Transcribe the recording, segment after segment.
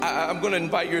I'm going to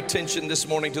invite your attention this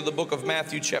morning to the book of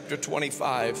Matthew chapter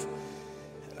 25.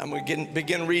 I'm going to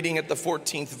begin reading at the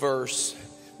 14th verse.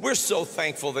 We're so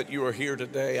thankful that you are here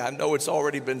today. I know it's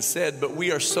already been said, but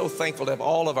we are so thankful to have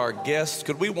all of our guests.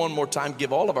 Could we one more time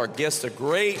give all of our guests a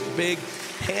great big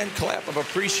hand clap of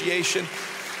appreciation?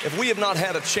 If we have not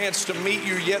had a chance to meet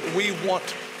you yet, we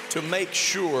want to make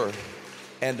sure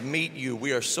and meet you.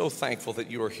 We are so thankful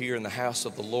that you are here in the house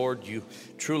of the Lord. You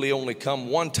truly only come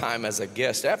one time as a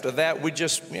guest. After that, we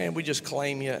just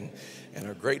claim you and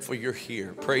are grateful you're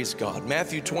here. Praise God.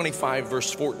 Matthew 25,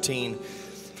 verse 14.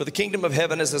 For the kingdom of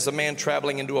heaven is as a man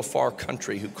traveling into a far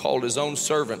country, who called his own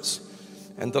servants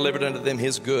and delivered unto them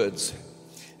his goods.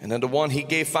 And unto one he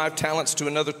gave 5 talents, to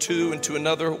another 2, and to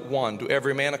another 1, to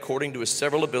every man according to his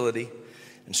several ability.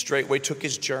 And straightway took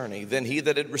his journey. Then he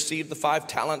that had received the 5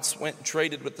 talents went and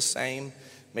traded with the same,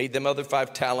 made them other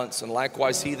 5 talents. And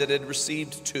likewise he that had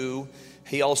received 2,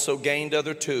 he also gained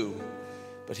other 2.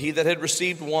 But he that had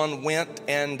received 1 went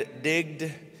and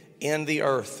digged in the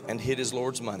earth and hid his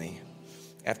Lord's money.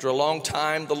 After a long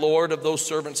time the Lord of those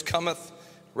servants cometh,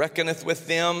 reckoneth with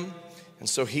them. And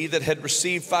so he that had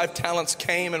received 5 talents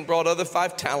came and brought other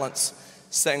 5 talents,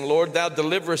 saying, Lord, thou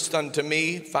deliverest unto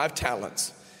me 5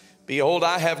 talents. Behold,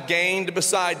 I have gained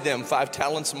beside them 5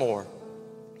 talents more.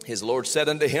 His Lord said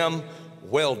unto him,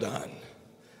 well done,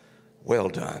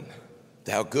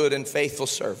 thou good and faithful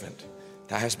servant.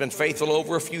 Thou hast been faithful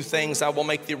over a few things, I will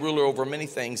make thee ruler over many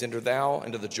things. Enter thou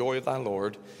into the joy of thy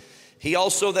Lord. He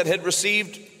also that had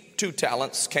received 2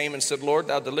 talents came and said, Lord,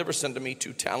 thou deliverest unto me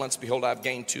 2 talents. Behold, I have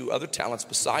gained 2 other talents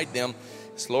beside them.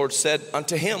 His Lord said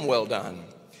unto him, well done,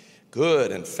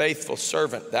 good and faithful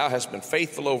servant. Thou hast been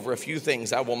faithful over a few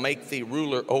things, I will make thee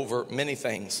ruler over many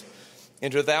things.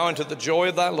 Enter thou into the joy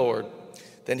of thy Lord.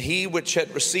 Then he which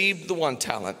had received the 1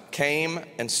 talent came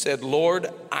and said, Lord,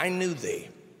 I knew thee,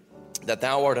 that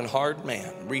thou art an hard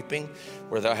man, reaping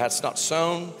where thou hadst not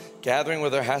sown, gathering where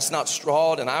thou hadst not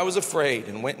strawed. And I was afraid,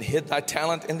 and went and hid thy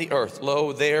talent in the earth.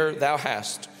 Lo, there thou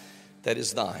hast that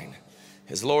is thine.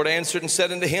 His Lord answered and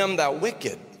said unto him, thou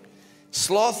wicked,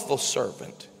 slothful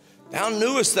servant, thou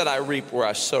knewest that I reap where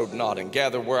I sowed not, and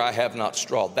gather where I have not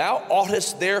strawed. Thou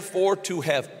oughtest therefore to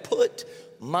have put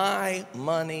my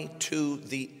money to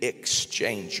the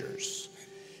exchangers,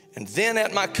 and then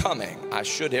at my coming I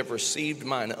should have received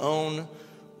mine own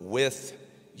with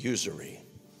usury.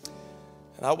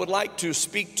 And I would like to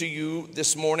speak to you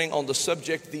this morning on the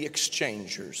subject, the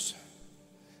exchangers.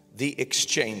 The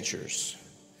exchangers.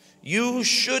 You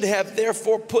should have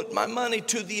therefore put my money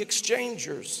to the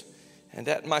exchangers, and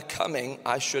at my coming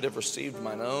I should have received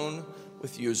mine own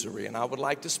with usury. And I would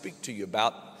like to speak to you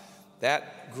about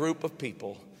that group of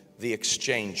people, the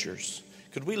exchangers.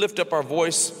 Could we lift up our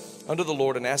voice unto the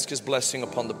Lord and ask his blessing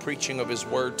upon the preaching of his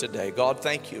word today? God,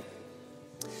 thank you.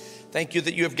 Thank you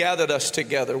that you have gathered us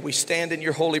together. We stand in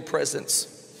your holy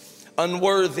presence,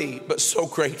 unworthy but so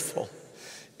grateful.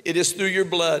 It is through your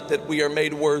blood that we are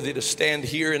made worthy to stand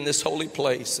here in this holy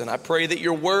place. And I pray that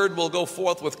your word will go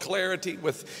forth with clarity,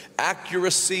 with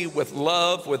accuracy, with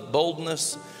love, with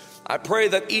boldness. I pray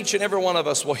that each and every one of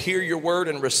us will hear your word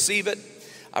and receive it.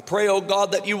 I pray, oh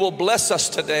God, that you will bless us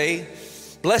today.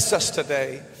 Bless us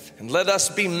today. And let us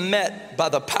be met by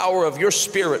the power of your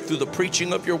Spirit through the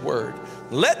preaching of your word.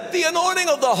 Let the anointing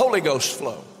of the Holy Ghost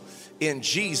flow. In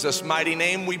Jesus' mighty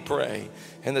name we pray.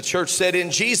 And the church said,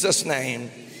 in Jesus' name.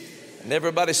 And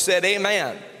everybody said,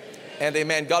 amen and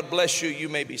amen. God bless you. You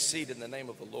may be seated in the name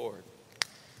of the Lord.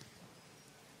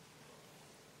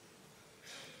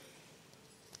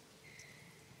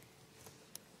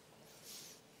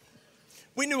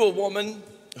 We knew a woman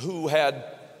who had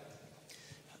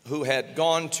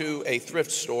gone to a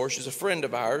thrift store. She's a friend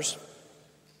of ours.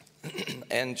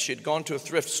 And she'd gone to a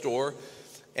thrift store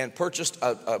and purchased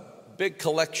a big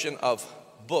collection of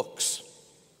books.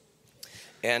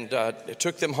 And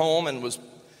took them home and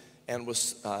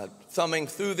was thumbing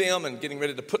through them and getting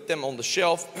ready to put them on the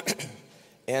shelf.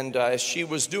 And as she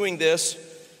was doing this,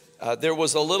 there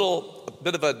was a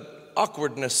bit of an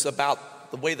awkwardness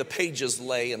about the way the pages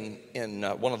lay in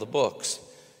one of the books.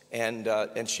 And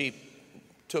she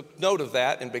took note of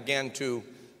that and began to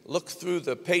look through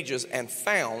the pages and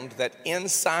found that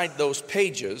inside those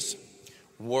pages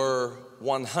were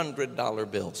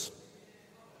 $100 bills.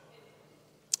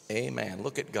 Amen.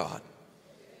 Look at God.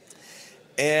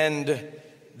 And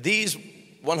these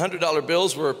 $100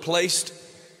 bills were placed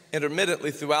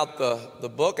intermittently throughout the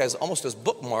book almost as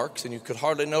bookmarks, and you could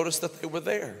hardly notice that they were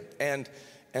there. And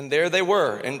there they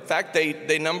were. In fact,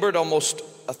 they numbered almost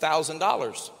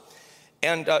 $1,000.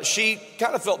 And she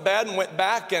kind of felt bad and went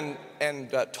back and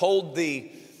told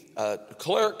the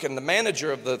clerk and the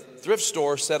manager of the thrift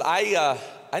store said,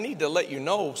 I need to let you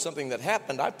know something that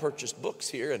happened. I purchased books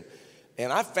here,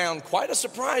 and I found quite a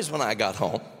surprise when I got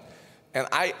home. And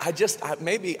I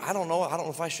don't know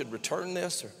if I should return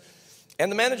this.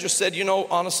 And the manager said,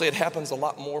 honestly, it happens a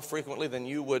lot more frequently than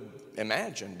you would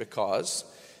imagine, because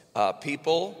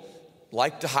people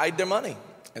like to hide their money,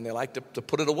 and they like to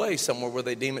put it away somewhere where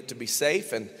they deem it to be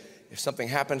safe. And if something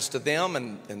happens to them,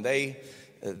 and the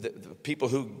people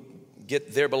who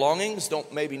get their belongings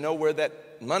don't maybe know where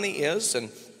that money is,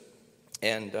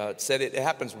 and said it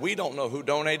happens. We don't know who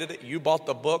donated it. You bought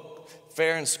the book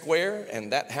fair and square,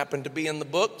 and that happened to be in the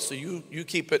book, so you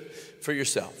keep it for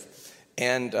yourself.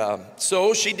 And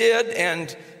so she did,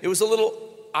 and it was a little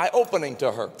eye-opening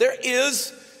to her. There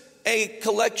is a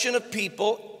collection of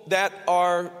people that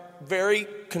are very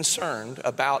concerned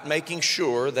about making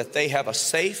sure that they have a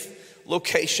safe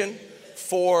location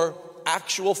for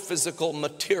actual physical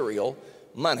material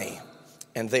money,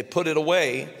 and they put it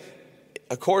away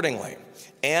accordingly.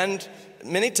 And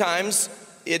many times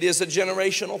it is a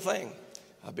generational thing,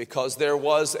 because there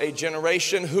was a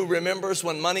generation who remembers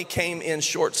when money came in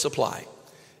short supply,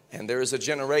 and there is a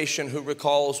generation who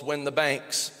recalls when the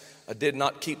banks did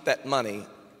not keep that money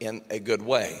in a good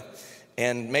way.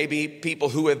 And maybe people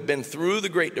who have been through the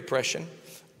Great Depression,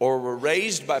 or were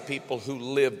raised by people who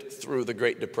lived through the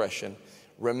Great Depression,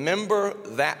 remember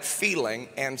that feeling.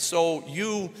 And so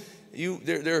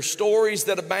there are stories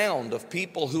that abound of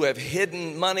people who have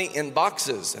hidden money in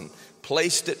boxes and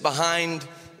placed it behind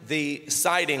the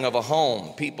siding of a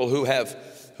home. People who have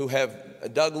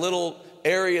dug little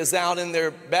areas out in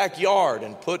their backyard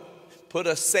and put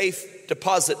a safe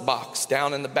deposit box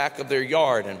down in the back of their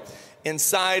yard, and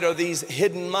inside are these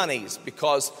hidden monies,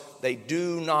 because they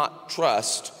do not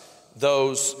trust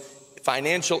those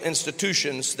financial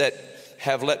institutions that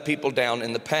have let people down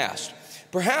in the past.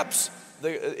 Perhaps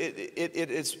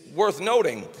it's worth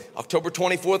noting, October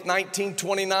 24th,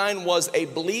 1929 was a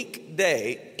bleak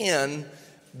day in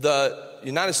the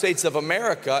United States of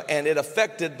America, and it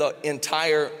affected the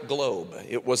entire globe.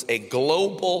 It was a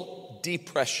global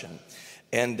depression.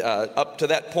 And up to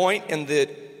that point in the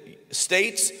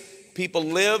States, people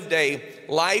lived a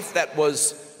life that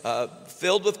was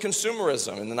filled with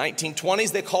consumerism. In the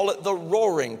 1920s, they call it the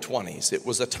Roaring 20s. It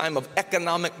was a time of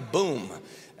economic boom,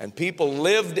 and people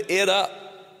lived it up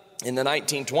in the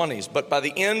 1920s. But by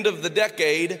the end of the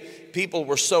decade, people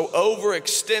were so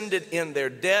overextended in their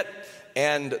debt,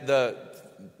 and the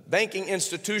banking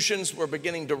institutions were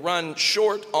beginning to run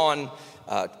short on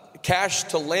cash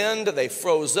to lend. They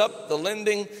froze up the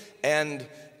lending, and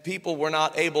people were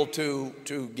not able to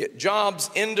get jobs.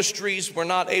 Industries were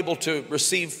not able to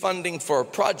receive funding for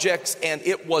projects, and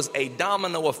it was a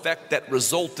domino effect that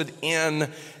resulted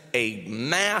in a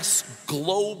mass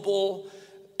global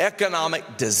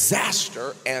economic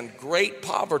disaster, and great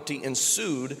poverty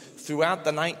ensued throughout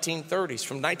the 1930s.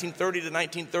 From 1930 to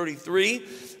 1933,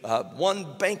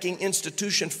 one banking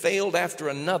institution failed after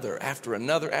another.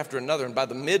 And by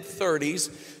the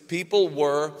mid-30s, people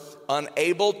were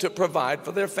unable to provide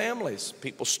for their families.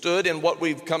 People stood in what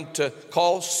we've come to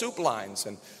call soup lines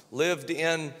and lived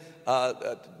in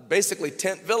basically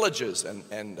tent villages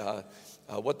and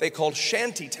what they called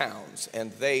shanty towns.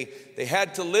 And they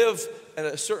had to live in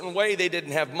a certain way. They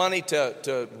didn't have money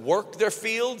to work their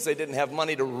fields. They didn't have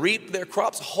money to reap their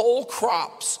crops. Whole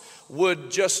crops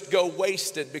would just go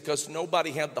wasted because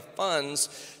nobody had the funds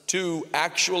to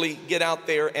actually get out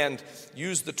there and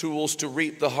use the tools to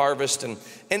reap the harvest. And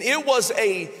it was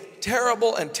a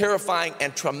terrible and terrifying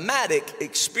and traumatic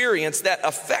experience that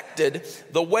affected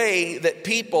the way that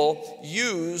people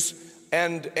use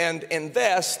and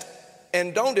invest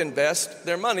and don't invest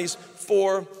their monies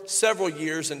for several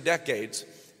years and decades.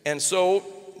 And so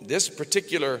this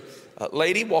particular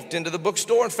lady walked into the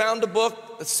bookstore and found a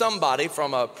book that somebody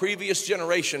from a previous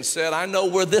generation said, I know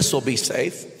where this will be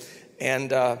safe.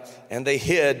 And they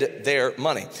hid their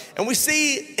money. And we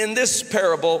see in this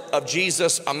parable of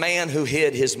Jesus a man who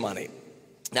hid his money.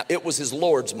 Now, it was his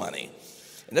Lord's money.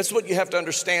 And that's what you have to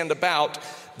understand about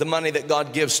the money that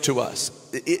God gives to us.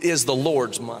 It is the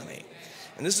Lord's money.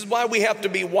 And this is why we have to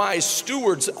be wise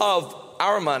stewards of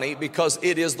our money, because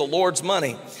it is the Lord's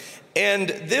money. And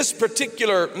this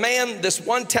particular man, this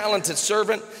one talented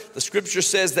servant, the scripture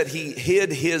says that he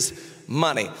hid his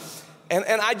money.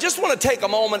 And I just want to take a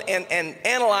moment and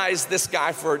analyze this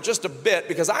guy for just a bit,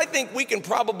 because I think we can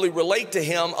probably relate to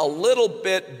him a little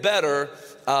bit better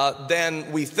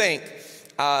than we think.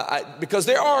 Because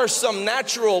there are some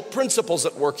natural principles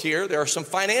at work here, there are some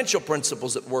financial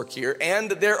principles at work here, and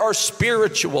there are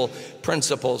spiritual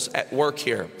principles at work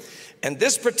here. And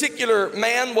this particular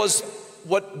man was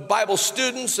what Bible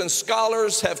students and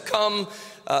scholars have come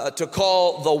to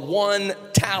call the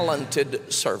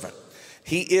one-talented servant.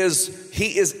 He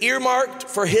is earmarked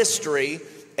for history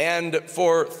and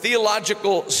for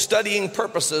theological studying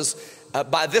purposes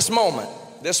by this moment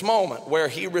where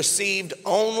he received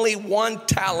only 1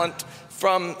 talent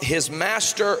from his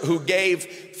master, who gave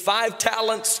 5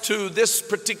 talents to this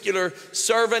particular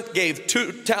servant, gave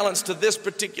 2 talents to this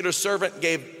particular servant,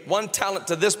 gave 1 talent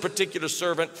to this particular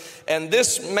servant. And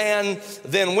this man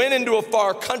then went into a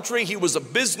far country. He was a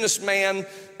businessman,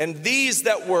 and these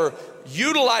that were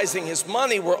utilizing his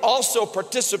money were also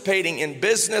participating in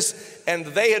business, and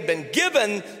they had been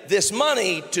given this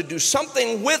money to do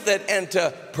something with it and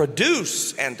to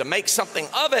produce and to make something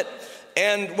of it.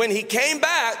 And when he came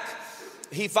back,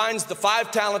 he finds the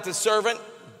 5 talented servant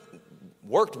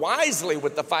worked wisely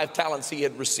with the 5 talents he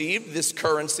had received, this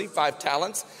currency, 5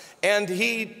 talents, and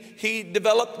he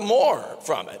developed more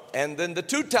from it. And then the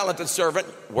 2 talented servant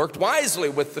worked wisely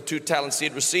with the 2 talents he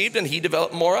had received, and he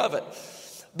developed more of it.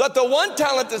 But the 1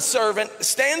 talented servant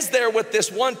stands there with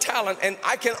this 1 talent, and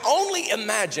I can only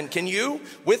imagine, can you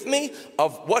with me,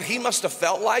 of what he must have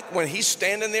felt like when he's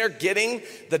standing there getting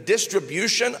the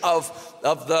distribution of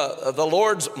the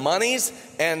Lord's monies,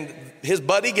 and his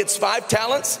buddy gets 5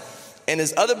 talents, and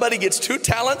his other buddy gets 2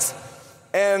 talents,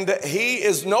 and he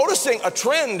is noticing a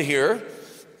trend here,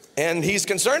 and he's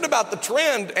concerned about the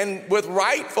trend, and with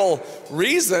rightful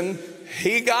reason,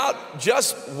 he got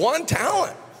just 1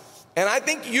 talent. And I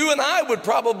think you and I would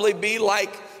probably be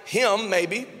like him,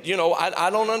 maybe. You know, I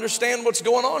don't understand what's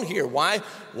going on here. Why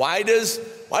does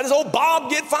old Bob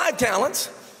get 5 talents?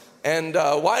 And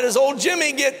why does old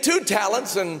Jimmy get 2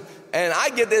 talents? And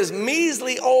I get this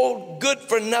measly old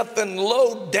good-for-nothing,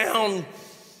 low-down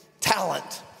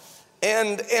talent.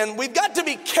 And we've got to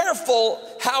be careful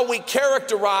how we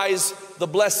characterize the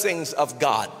blessings of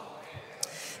God.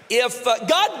 If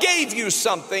God gave you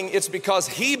something, it's because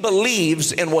he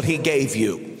believes in what he gave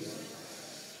you.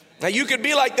 Now, you could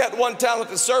be like that 1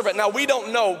 talented servant. Now, we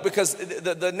don't know, because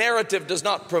the narrative does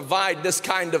not provide this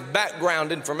kind of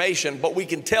background information, but we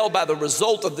can tell by the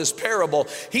result of this parable,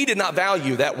 he did not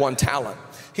value that 1 talent.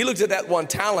 He looked at that 1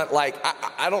 talent like,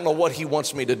 I don't know what he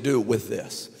wants me to do with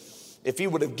this. If he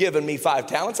would have given me 5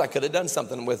 talents, I could have done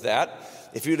something with that.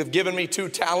 If you'd have given me 2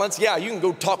 talents, yeah, you can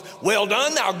go talk, well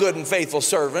done, thou good and faithful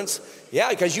servants. Yeah,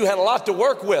 because you had a lot to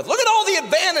work with. Look at all the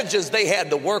advantages they had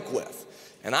to work with.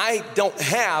 And I don't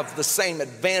have the same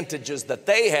advantages that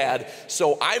they had,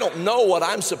 so I don't know what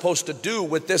I'm supposed to do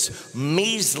with this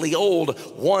measly old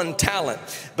 1 talent.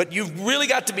 But you've really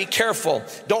got to be careful.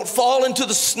 Don't fall into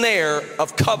the snare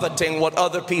of coveting what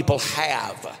other people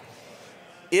have.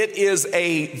 It is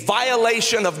a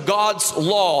violation of God's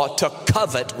law to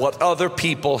covet what other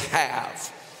people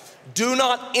have. Do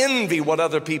not envy what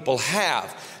other people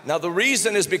have. Now, the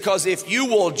reason is because if you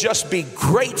will just be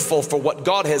grateful for what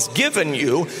God has given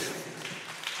you,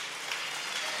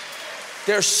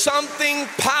 there's something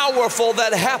powerful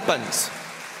that happens.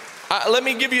 Let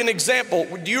me give you an example.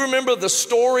 Do you remember the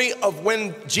story of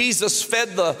when Jesus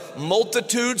fed the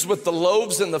multitudes with the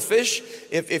loaves and the fish?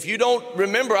 If you don't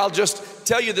remember, I'll just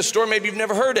tell you the story. Maybe you've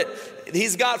never heard it.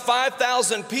 He's got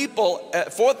 5,000 people,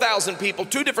 4,000 people,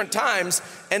 2 different times.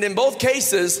 And in both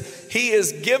cases, he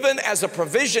is given as a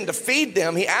provision to feed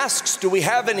them. He asks, do we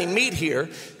have any meat here?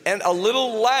 And a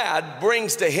little lad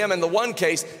brings to him, in the one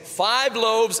case, 5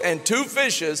 loaves and 2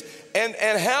 fishes. And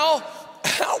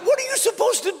what are you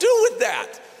supposed to do with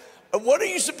that? What are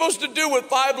you supposed to do with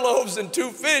 5 loaves and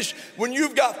 2 fish when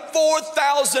you've got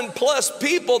 4,000 plus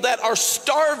people that are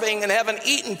starving and haven't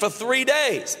eaten for 3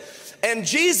 days? And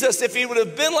Jesus, if he would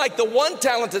have been like the 1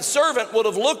 talented servant, would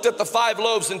have looked at the 5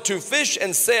 loaves and 2 fish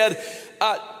and said,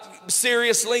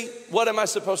 seriously, what am I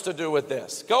supposed to do with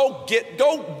this? Go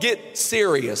get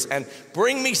serious and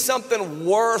bring me something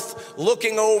worth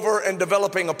looking over and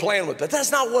developing a plan with. But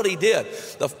that's not what he did.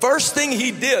 The first thing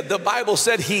he did, the Bible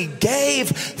said he gave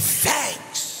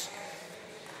thanks.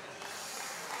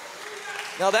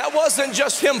 Now, that wasn't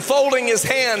just him folding his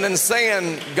hand and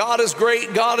saying, God is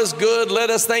great, God is good, let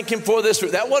us thank him for this.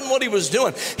 That wasn't what he was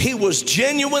doing. He was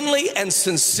genuinely and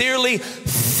sincerely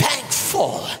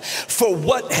thankful for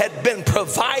what had been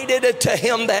provided to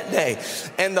him that day.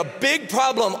 And the big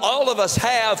problem all of us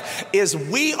have is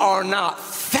we are not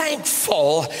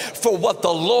thankful for what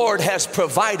the Lord has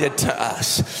provided to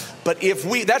us. But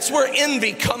that's where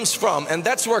envy comes from, and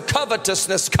that's where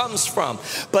covetousness comes from.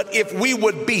 But if we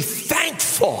would be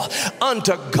thankful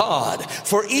unto God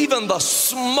for even the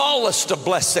smallest of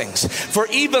blessings, for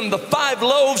even the 5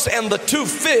 loaves and the 2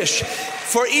 fish,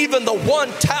 for even the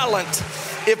 1 talent,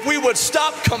 if we would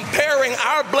stop comparing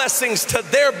our blessings to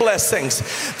their blessings,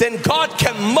 then God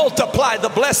can multiply the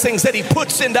blessings that He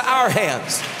puts into our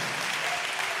hands.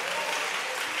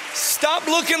 Stop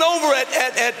looking over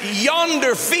at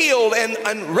yonder field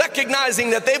and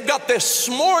recognizing that they've got this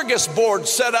smorgasbord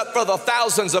set up for the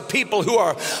thousands of people who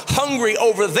are hungry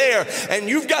over there, and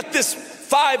you've got this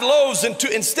 5 loaves and 2.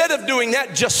 Instead of doing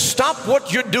that, just stop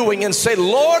what you're doing and say,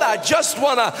 Lord, I just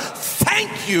want to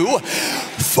thank you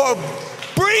for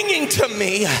bringing to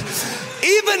me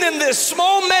even in this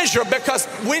small measure, because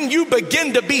when you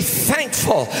begin to be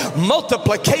thankful,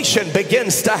 multiplication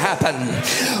begins to happen.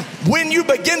 When you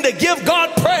begin to give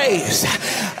God praise,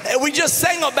 we just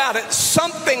sang about it,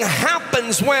 something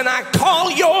happens when I call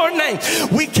your name.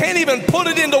 We can't even put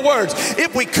it into words.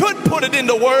 If we could put it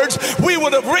into words, we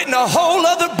would have written a whole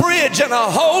other bridge and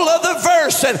a whole other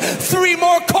verse and 3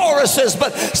 more choruses,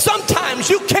 but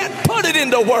sometimes you can't put it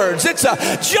into words. It's a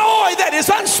joy that is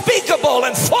unspeakable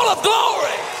and full of glory.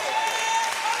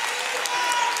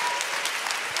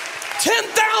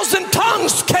 10,000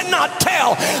 tongues cannot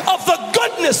tell of the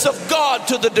goodness of God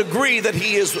to the degree that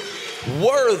He is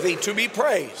worthy to be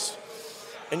praised.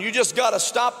 And you just got to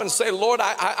stop and say, Lord,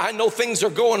 I know things are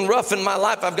going rough in my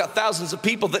life. I've got thousands of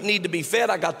people that need to be fed.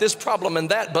 I got this problem and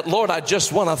that, but Lord, I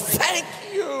just want to thank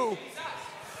you.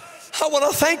 I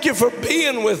want to thank you for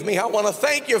being with me. I want to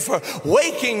thank you for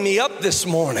waking me up this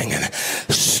morning and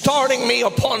starting me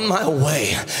upon my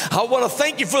way. I want to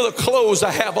thank you for the clothes I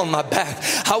have on my back.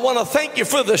 I want to thank you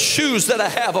for the shoes that I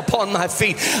have upon my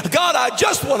feet. God, I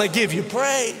just want to give you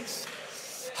praise.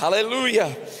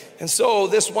 Hallelujah. And so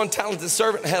this one talented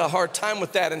servant had a hard time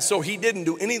with that. And so he didn't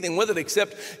do anything with it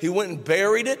except he went and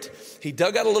buried it. He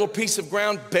dug out a little piece of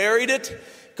ground, buried it,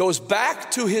 goes back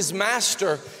to his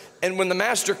master. And when the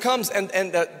master comes and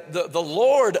the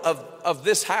Lord of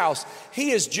this house, He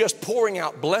is just pouring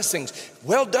out blessings.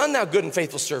 Well done, thou good and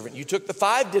faithful servant. You took the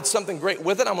 5, did something great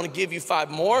with it. I'm going to give you 5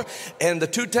 more. And the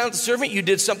 2 talented servant, you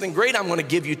did something great. I'm going to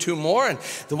give you 2 more. And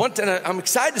the one, I'm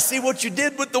excited to see what you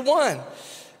did with the 1.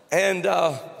 And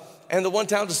the 1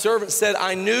 talented servant said,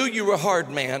 I knew you were a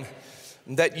hard man,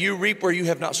 that you reap where you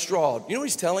have not strawed. You know what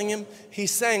he's telling him?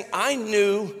 He's saying, I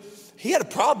knew. He had a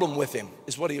problem with him,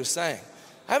 is what he was saying.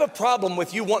 I have a problem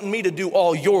with you wanting me to do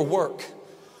all your work.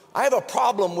 I have a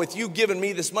problem with you giving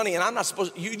me this money and I'm not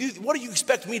supposed to, what do you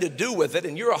expect me to do with it?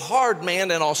 And you're a hard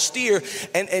man and austere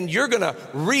and you're gonna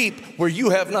reap where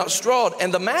you have not strawed.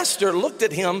 And the master looked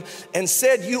at him and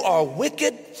said, you are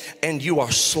wicked and you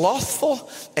are slothful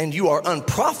and you are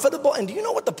unprofitable. And do you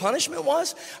know what the punishment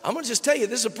was? I'm gonna just tell you,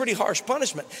 this is a pretty harsh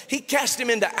punishment. He cast him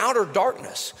into outer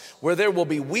darkness where there will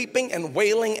be weeping and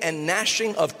wailing and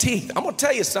gnashing of teeth. I'm gonna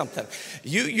tell you something.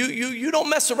 You don't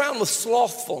mess around with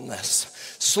slothfulness.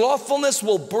 Slothfulness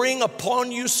will bring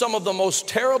upon you some of the most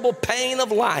terrible pain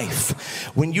of life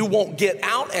when you won't get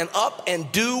out and up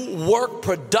and do work,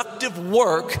 productive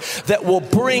work that will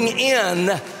bring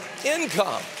in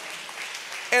income.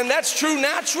 And that's true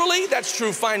naturally, that's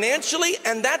true financially,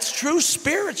 and that's true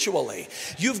spiritually.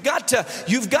 You've got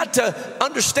to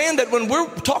understand that when we're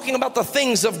talking about the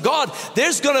things of God,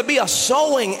 there's going to be a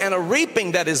sowing and a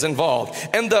reaping that is involved.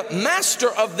 And the master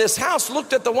of this house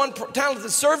looked at the 1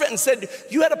 talented servant and said,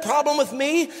 you had a problem with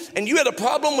me, and you had a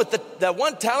problem with the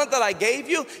 1 talent that I gave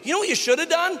you. You know what you should have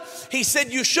done? He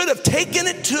said, you should have taken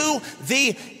it to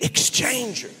the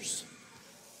exchangers.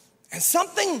 And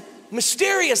something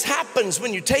mysterious happens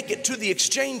when you take it to the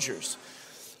exchangers.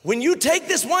 When you take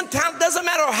this 1 talent, doesn't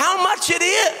matter how much it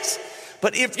is,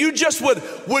 but if you just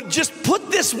would just put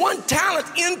this 1 talent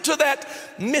into that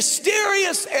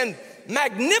mysterious and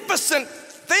magnificent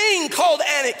thing called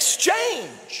an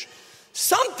exchange,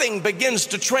 something begins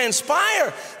to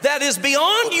transpire that is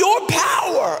beyond your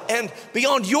power and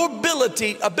beyond your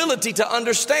ability to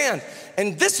understand.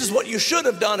 And this is what you should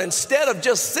have done instead of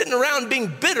just sitting around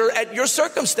being bitter at your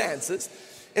circumstances.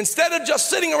 Instead of just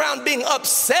sitting around being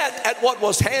upset at what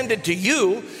was handed to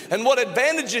you and what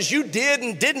advantages you did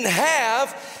and didn't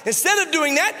have, instead of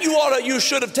doing that, you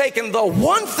should have taken the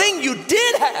one thing you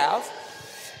did have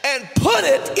and put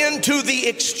it into the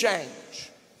exchange.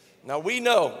 Now we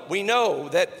know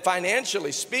that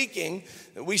financially speaking,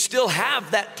 we still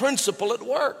have that principle at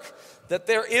work. That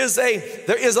there is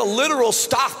a literal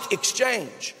stock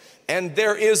exchange, and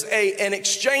there is an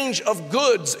exchange of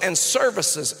goods and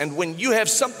services. And when you have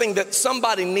something that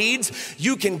somebody needs,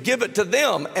 you can give it to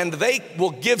them and they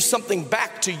will give something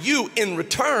back to you in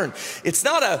return. It's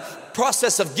not a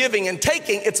process of giving and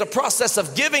taking, it's a process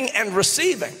of giving and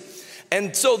receiving.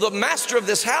 And so the master of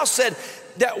this house said,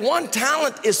 that one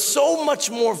talent is so much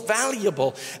more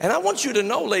valuable. And I want you to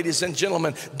know, ladies and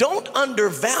gentlemen, don't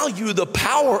undervalue the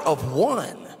power of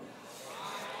one.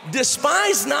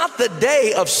 Despise not the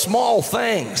day of small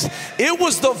things. It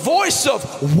was the voice of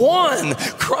one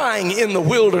crying in the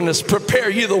wilderness, prepare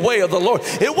you the way of the Lord.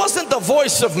 It wasn't the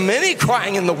voice of many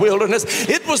crying in the wilderness.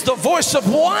 It was the voice of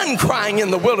one crying in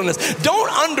the wilderness.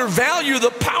 Don't undervalue the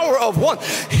power of one.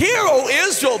 Hear, O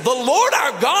Israel, the Lord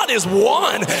our God is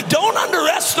one. Don't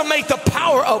underestimate the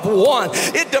power of one.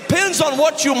 It depends on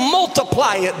what you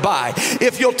multiply it by.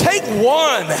 If you'll take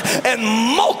one and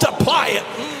multiply it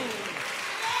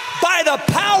by the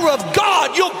power of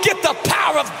God, you'll get the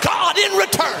power of God in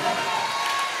return.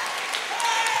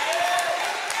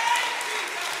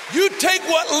 You take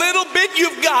what little bit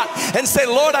you've got and say,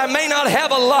 Lord, I may not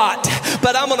have a lot,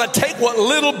 but I'm going to take what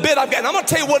little bit I've got. And I'm going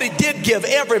to tell you what he did give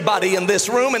everybody in this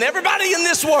room and everybody in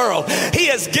this world. He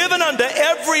has given unto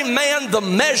every man the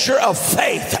measure of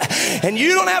faith. And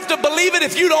you don't have to believe it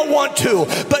if you don't want to.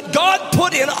 But God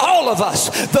put in all of us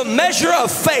the measure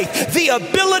of faith, the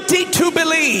ability to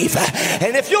believe.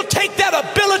 And if you'll take that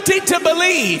ability to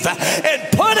believe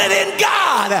and put it in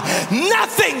God,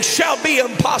 nothing shall be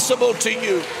impossible to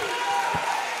you.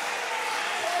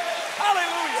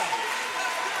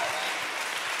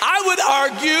 I would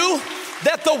argue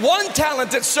that the one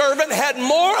talented servant had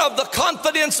more of the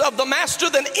confidence of the master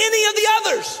than any of the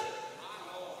others.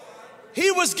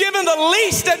 He was given the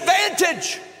least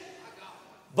advantage,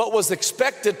 but was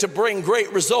expected to bring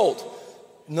great result.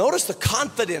 Notice the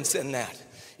confidence in that.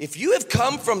 If you have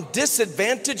come from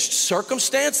disadvantaged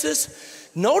circumstances,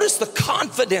 notice the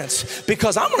confidence,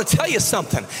 because I'm going to tell you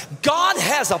something. God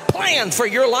has a plan for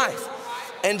your life.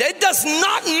 And it does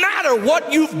not matter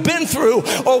what you've been through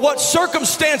or what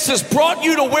circumstances brought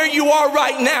you to where you are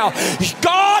right now.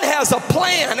 God has a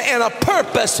plan and a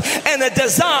purpose and a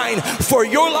design for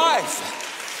your life.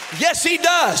 Yes, he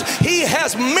does. He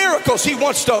has miracles he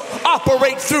wants to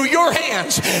operate through your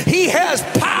hands. He has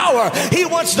power he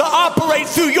wants to operate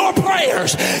through your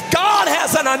prayers. God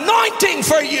has an anointing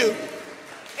for you.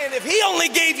 And if he only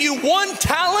gave you one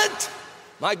talent,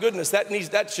 my goodness,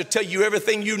 that should tell you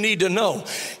everything you need to know.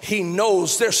 He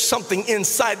knows there's something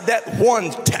inside that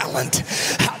one talent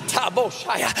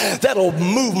that'll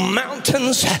move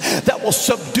mountains, that will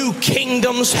subdue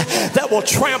kingdoms, that will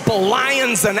trample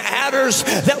lions and adders,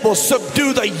 that will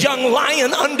subdue the young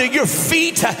lion under your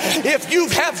feet. If you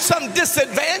have some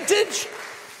disadvantage,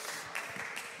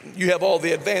 you have all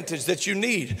the advantage that you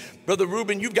need. Brother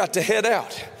Reuben, you've got to head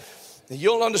out.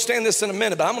 You'll understand this in a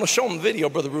minute, but I'm going to show them the video,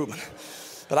 Brother Reuben.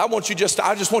 But I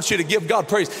just want you to give God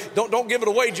praise. Don't give it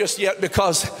away just yet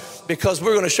because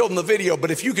we're going to show them the video. But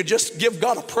if you could just give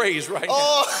God a praise right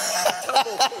now.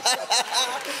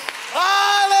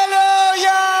 Hallelujah!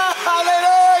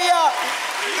 Hallelujah!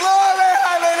 Glory!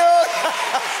 Hallelujah!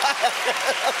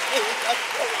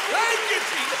 Thank you,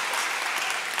 Jesus.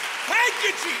 Thank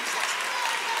you, Jesus.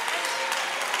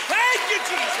 Thank you,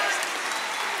 Jesus.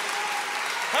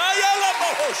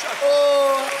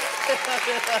 Oh.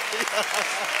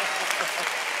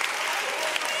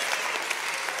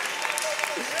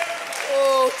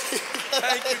 Oh.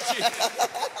 Thank you, Jesus.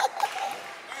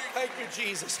 Thank you,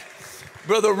 Jesus.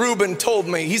 Brother Reuben told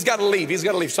me, he's got to leave,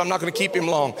 so I'm not going to keep him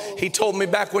long. He told me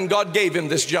back when God gave him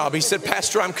this job, he said,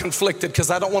 Pastor, I'm conflicted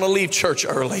because I don't want to leave church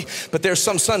early, but there's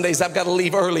some Sundays I've got to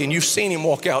leave early, and you've seen him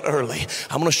walk out early.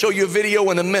 I'm going to show you a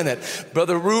video in a minute.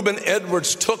 Brother Reuben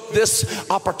Edwards took this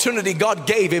opportunity God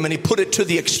gave him and he put it to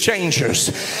the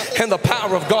exchangers, and the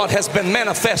power of God has been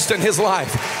manifest in his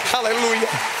life. Hallelujah.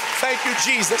 Thank you,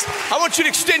 Jesus. I want you to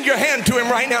extend your hand to him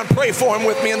right now and pray for him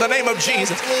with me in the name of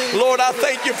Jesus. Lord, I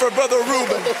thank you for Brother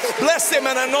Reuben. Bless him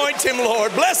and anoint him,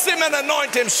 Lord. Bless him and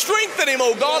anoint him. Strengthen him,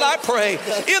 oh God, I pray.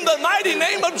 In the mighty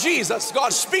name of Jesus.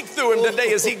 God, speak through him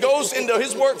today as he goes into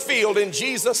his work field in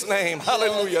Jesus' name.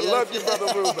 Hallelujah. Love you,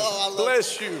 Brother Reuben.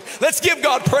 Bless you. Let's give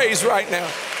God praise right now.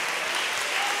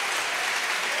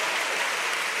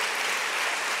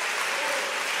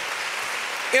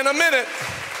 In a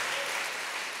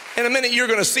minute, you're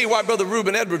going to see why Brother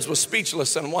Reuben Edwards was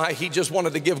speechless and why he just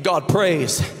wanted to give God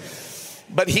praise.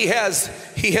 But he has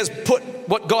put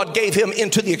what God gave him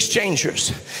into the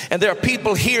exchangers. And there are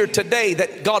people here today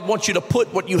that God wants you to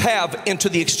put what you have into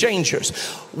the exchangers.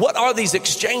 What are these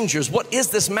exchangers? What is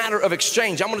this matter of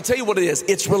exchange? I'm going to tell you what it is.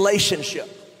 It's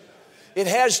relationship. It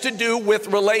has to do with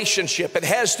relationship. It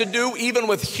has to do even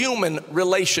with human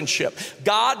relationship.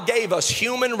 God gave us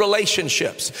human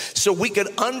relationships so we could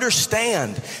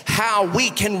understand how we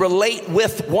can relate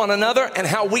with one another and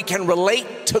how we can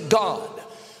relate to God.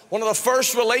 One of the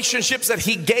first relationships that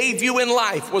he gave you in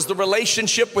life was the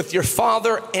relationship with your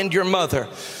father and your mother.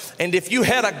 And if you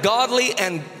had a godly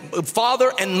and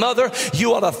father and mother,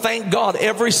 you ought to thank God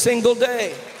every single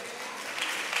day.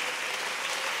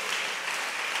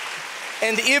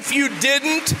 And if you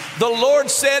didn't, the Lord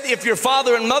said, if your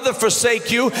father and mother forsake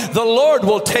you, the Lord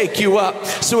will take you up.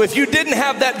 So if you didn't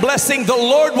have that blessing, the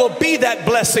Lord will be that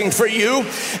blessing for you.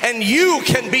 And you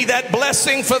can be that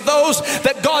blessing for those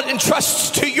that God entrusts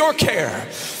to your care.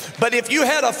 But if you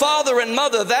had a father and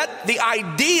mother, that the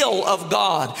ideal of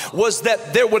God was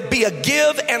that there would be a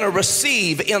give and a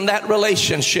receive in that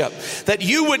relationship. That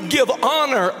you would give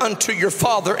honor unto your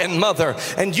father and mother,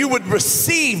 and you would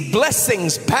receive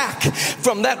blessings back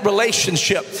from that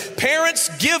relationship. Parents,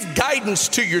 give guidance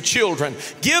to your children.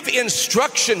 Give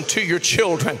instruction to your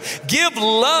children. Give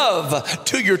love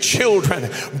to your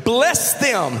children. Bless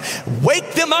them.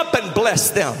 Wake them up and bless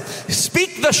them.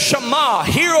 Speak the Shema.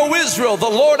 Hear, O Israel, the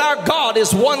Lord our God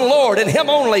is one Lord, and him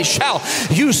only shall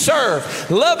you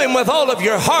serve. Love him with all of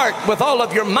your heart, with all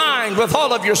of your mind, with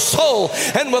all of your soul,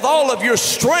 and with all of your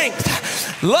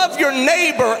strength. Love your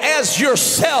neighbor as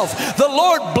yourself. The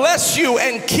Lord bless you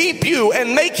and keep you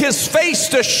and make his face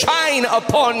to shine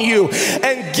upon you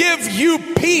and give you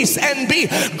peace and be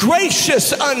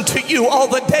gracious unto you all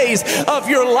the days of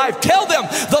your life. Tell them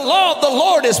the law of the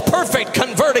Lord is perfect,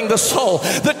 converting the soul.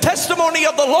 The testimony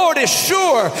of the Lord is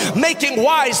sure, making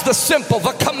wise the simple.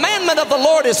 The commandment of the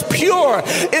Lord is pure,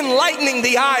 enlightening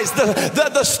the eyes.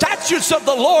 The statutes of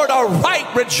the Lord are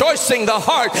right, rejoicing the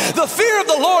heart. The fear of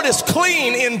the Lord is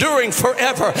clean, enduring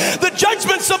forever. The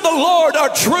judgments of the Lord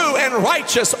are true and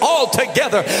righteous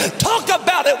altogether. Talk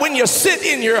about it when you sit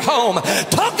in your home.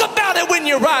 Talk about it when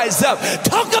you rise up.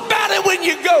 Talk about it when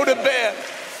you go to bed.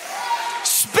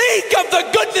 Speak of the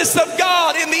goodness of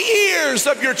God in the ears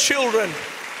of your children.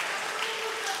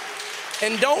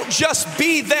 And don't just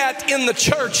be that in the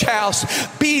church house.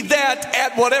 Be that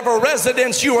at whatever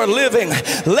residence you are living.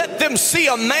 Let them see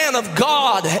a man of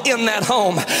God in that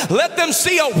home. Let them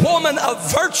see a woman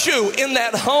of virtue in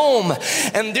that home.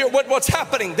 And what's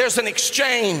happening? There's an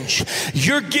exchange.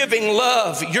 You're giving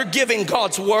love. You're giving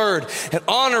God's word. And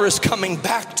honor is coming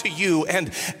back to you.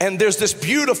 And there's this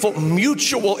beautiful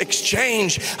mutual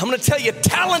exchange. I'm going to tell you,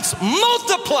 talents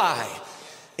multiply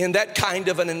in that kind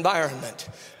of an environment,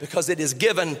 because it is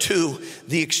given to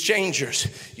the exchangers.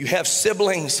 You have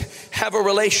siblings, have a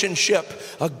relationship,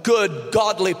 a good,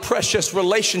 godly, precious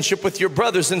relationship with your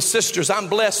brothers and sisters. I'm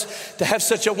blessed to have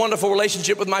such a wonderful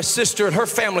relationship with my sister and her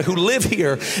family who live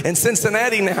here in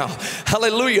Cincinnati now.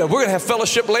 Hallelujah. We're gonna have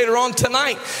fellowship later on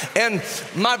tonight. And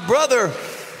my brother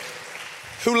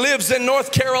who lives in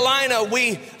North Carolina,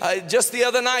 just the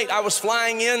other night, I was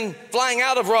flying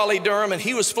out of Raleigh-Durham, and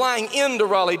he was flying into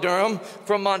Raleigh-Durham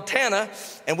from Montana,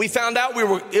 and we found out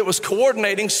it was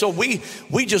coordinating, so we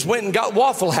just went and got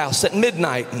Waffle House at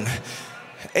midnight and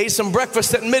ate some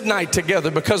breakfast at midnight together,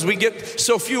 because we get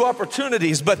so few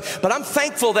opportunities. But I'm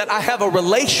thankful that I have a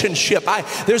relationship.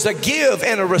 There's a give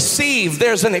and a receive.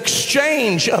 There's an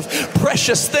exchange of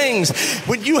precious things.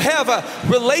 When you have a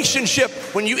relationship,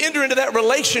 when you enter into that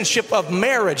relationship of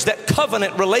marriage, that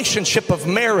covenant relationship of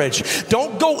marriage,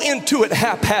 don't go into it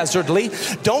haphazardly.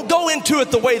 Don't go into it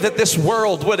the way that this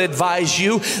world would advise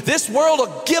you. This world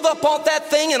will give up on that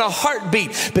thing in a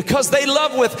heartbeat, because they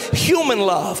love with human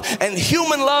love, and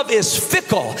human love is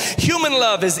fickle. Human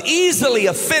love is easily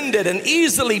offended and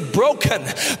easily broken.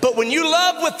 But when you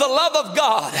love with the love of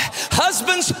God,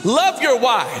 husbands, love your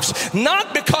wives,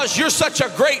 not because you're such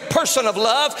a great person of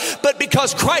love, but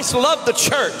because Christ loved the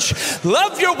church.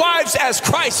 Love your wives as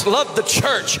Christ loved the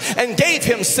church and gave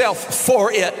himself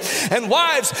for it. And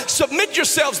wives, submit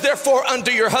yourselves therefore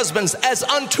unto your husbands as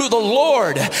unto the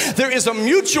Lord. There is a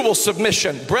mutual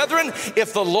submission. Brethren,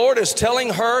 if the Lord is telling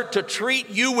her to treat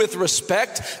you with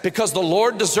respect, because the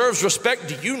Lord deserves respect,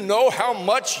 do you know how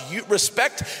much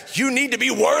respect you need to be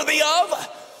worthy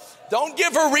of? Don't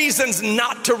give her reasons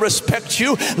not to respect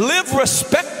you. Live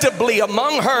respectably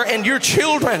among her and your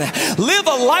children. Live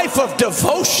a life of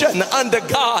devotion unto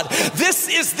God. This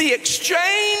is the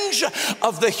exchange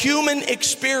of the human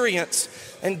experience.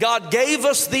 And God gave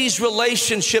us these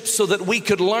relationships so that we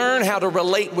could learn how to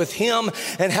relate with him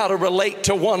and how to relate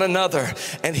to one another.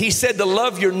 And he said to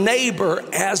love your neighbor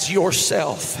as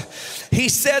yourself. He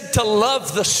said to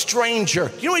love the stranger.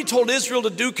 You know what he told Israel to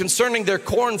do concerning their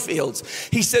cornfields?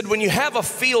 He said, when you have a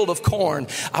field of corn,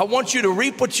 I want you to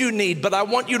reap what you need, but I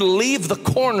want you to leave the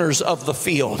corners of the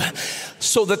field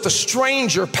so that the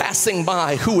stranger passing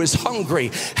by who is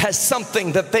hungry has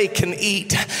something that they can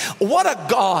eat. What a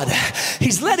God.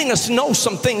 He's letting us know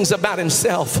some things about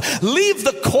himself. Leave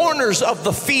the corners of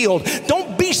the field.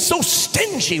 Don't be be so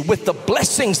stingy with the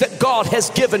blessings that God has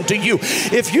given to you.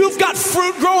 If you've got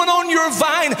fruit growing on your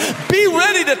vine, be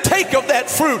ready to take of that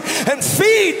fruit and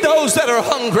feed those that are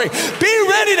hungry. Be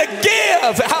ready to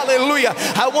give. Hallelujah.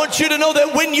 I want you to know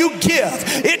that when you give,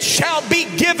 it shall be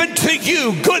given to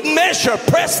you. Good measure,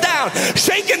 pressed down,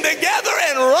 shaken together,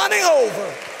 and running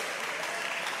over.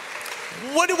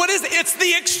 What is it? It's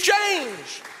the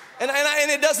exchange. And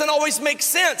it doesn't always make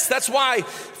sense. That's why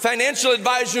financial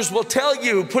advisors will tell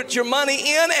you, put your money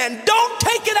in and don't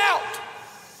take it out.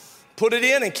 Put it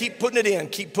in and keep putting it in,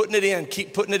 keep putting it in,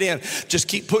 keep putting it in. Just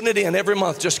keep putting it in every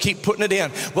month. Just keep putting it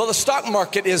in. Well, the stock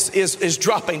market is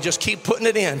dropping. Just keep putting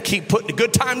it in. Keep putting,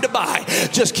 good time to buy.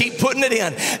 Just keep putting it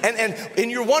in.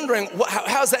 And you're wondering,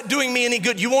 how's that doing me any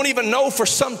good? You won't even know for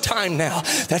some time now.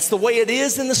 That's the way it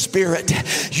is in the spirit.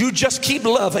 You just keep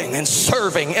loving and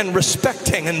serving and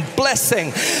respecting and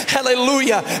blessing.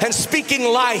 Hallelujah. And speaking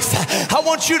life. I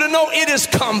want you to know it is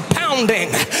compounding.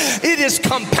 It is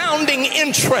compounding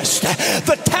interest.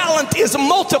 The talent is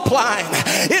multiplying.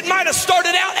 Not might have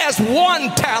started out as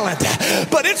one talent,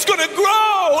 but it's going to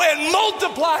grow and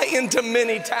multiply into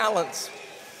many talents.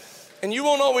 And you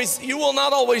will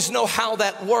not always know how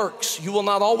that works. You will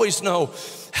not always know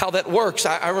how that works.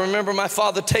 I remember my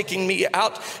father taking me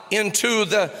out into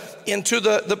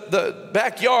the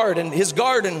backyard and his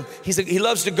garden. He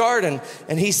loves to garden,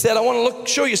 and he said, "I want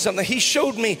to show you something." He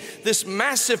showed me this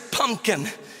massive pumpkin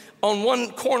on one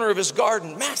corner of his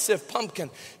garden, massive pumpkin.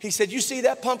 He said, "You see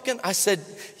that pumpkin?" I said,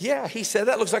 "Yeah." He said,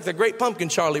 "That looks like the great pumpkin,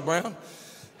 Charlie Brown."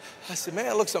 I said, "Man,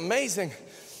 it looks amazing."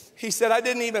 He said, "I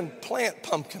didn't even plant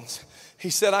pumpkins." He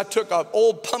said, "I took an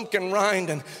old pumpkin rind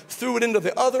and threw it into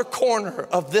the other corner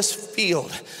of this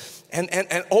field.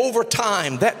 And over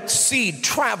time, that seed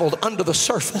traveled under the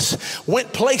surface,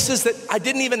 went places that I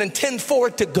didn't even intend for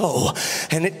it to go.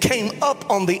 And it came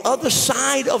up on the other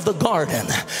side of the garden,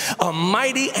 a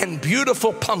mighty and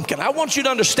beautiful pumpkin." I want you to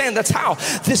understand that's how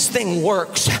this thing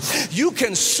works. You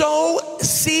can sow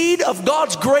seed of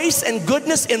God's grace and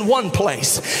goodness in one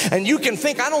place. And you can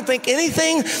think, "I don't think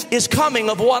anything is coming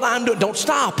of what I'm doing." Don't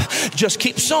stop. Just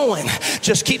keep sowing.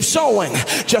 Just keep sowing.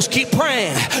 Just keep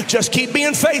praying. Just keep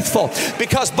being faithful.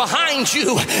 Because behind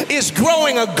you is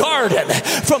growing a garden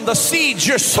from the seeds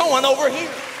you're sowing over here.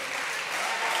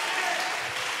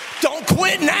 Don't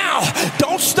quit now.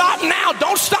 Don't stop now.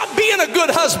 Don't stop being a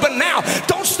good husband now.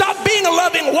 Don't stop being a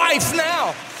loving wife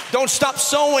now. Don't stop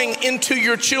sowing into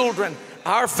your children.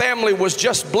 Our family was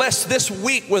just blessed this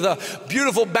week with a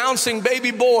beautiful bouncing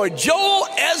baby boy, Joel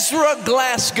Ezra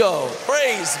Glasgow.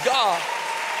 Praise God.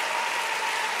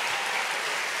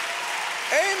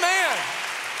 Amen.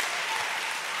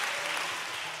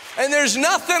 And there's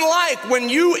nothing like when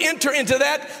you enter into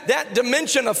that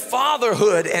dimension of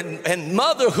fatherhood and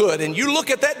motherhood, and you look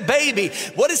at that baby.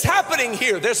 What is happening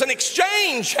here? There's an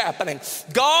exchange happening.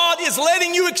 God is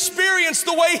letting you experience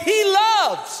the way He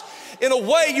loves in a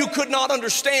way you could not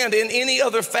understand in any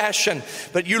other fashion.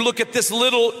 But you look at this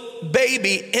little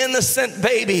baby, innocent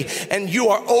baby, and you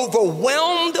are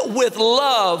overwhelmed with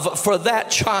love for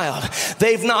that child.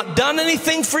 They've not done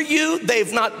anything for you.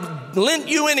 They've not lent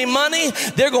you any money.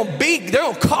 They're going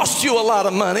to cost you a lot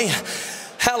of money.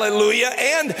 Hallelujah.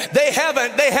 And they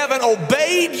haven't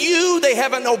obeyed you. They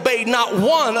haven't obeyed not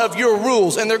one of your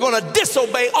rules, and they're going to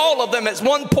disobey all of them at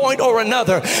one point or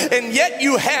another. And yet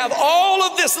you have all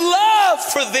of this love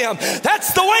for them.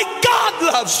 That's the way God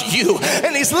loves you,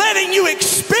 and He's letting you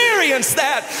experience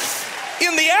that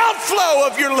in the outflow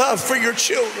of your love for your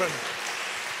children.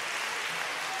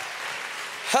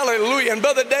 Hallelujah. And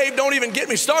Brother Dave, don't even get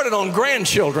me started on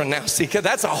grandchildren now. See, because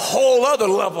that's a whole other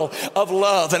level of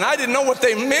love. And I didn't know what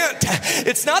they meant.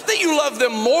 It's not that you love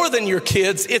them more than your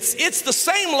kids. It's the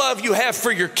same love you have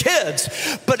for your kids,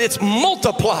 but it's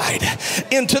multiplied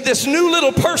into this new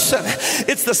little person.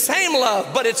 It's the same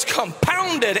love, but it's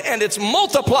compounded and it's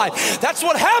multiplied. That's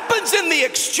what happens in the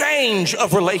exchange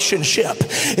of relationship.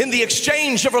 In the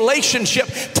exchange of relationship,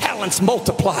 talents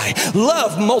multiply,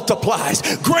 love multiplies,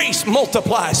 grace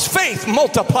multiplies, faith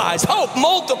multiplies, hope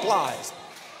multiplies.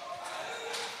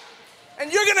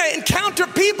 And you're going to encounter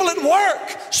people at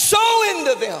work, sow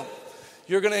into them.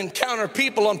 You're going to encounter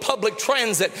people on public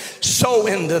transit, sow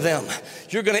into them.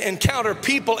 You're going to encounter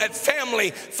people at family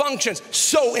functions,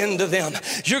 sow into them.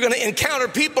 You're going to encounter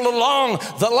people along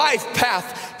the life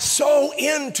path, sow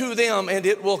into them, and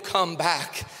it will come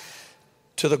back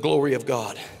to the glory of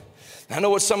God. I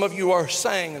know what some of you are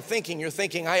saying and thinking. You're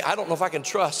thinking, I don't know if I can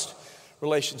trust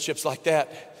relationships like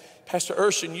that. Pastor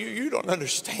Urshan, you don't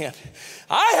understand.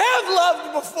 I have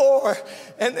loved before,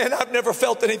 and I've never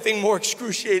felt anything more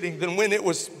excruciating than when it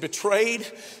was betrayed,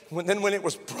 than when it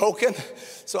was broken.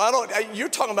 So you're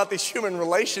talking about these human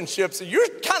relationships, and you're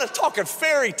kind of talking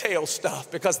fairy tale stuff,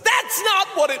 because that's not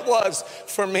what it was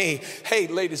for me. Hey,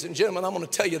 ladies and gentlemen, I'm going to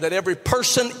tell you that every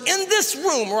person in this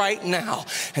room right now,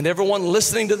 and everyone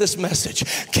listening to this message,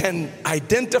 can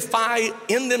identify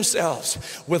in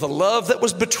themselves with a love that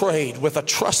was betrayed, with a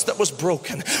trust that was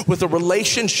broken, with a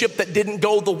relationship that didn't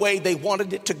go the way they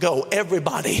wanted it to go.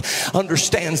 Everybody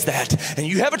understands that. And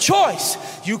you have a choice.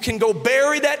 You can go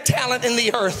bury that talent in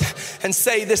the earth and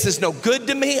say, this is no good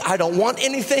to me. I don't want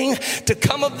anything to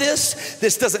come of this.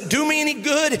 This doesn't do me any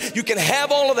good. You can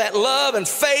have all of that love and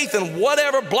faith and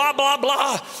whatever, blah, blah,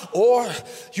 blah. Or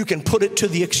you can put it to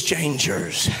the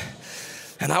exchangers.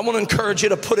 And I want to encourage you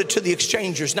to put it to the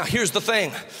exchangers. Now, here's the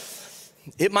thing.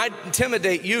 It might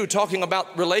intimidate you talking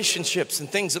about relationships and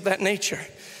things of that nature.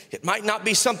 It might not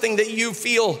be something that you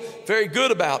feel very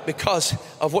good about because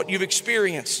of what you've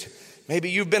experienced. Maybe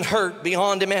you've been hurt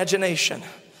beyond imagination.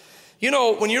 You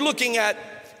know, when you're looking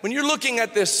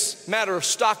at this matter of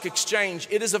stock exchange,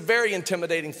 it is a very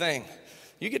intimidating thing.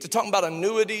 You get to talking about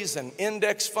annuities and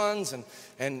index funds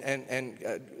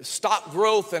and stock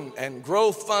growth and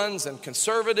growth funds and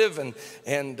conservative and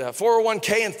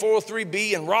 401k and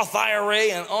 403b and Roth IRA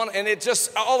and on, and it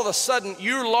just all of a sudden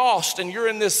you're lost and you're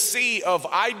in this sea of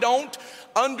I don't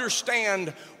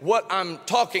understand what I'm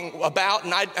talking about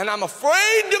and I'm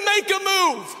afraid to make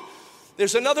a move.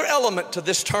 There's another element to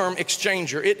this term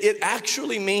exchanger. It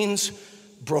actually means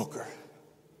broker.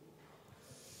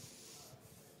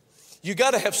 You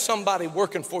got to have somebody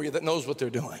working for you that knows what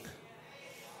they're doing.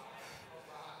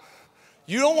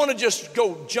 You don't want to just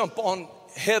go jump on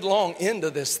headlong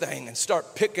into this thing and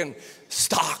start picking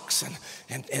stocks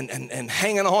and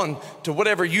hanging on to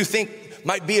whatever you think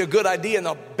might be a good idea, and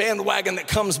a bandwagon that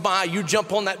comes by, you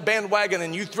jump on that bandwagon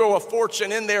and you throw a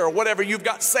fortune in there or whatever you've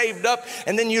got saved up,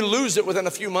 and then you lose it within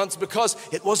a few months because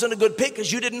it wasn't a good pick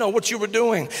because you didn't know what you were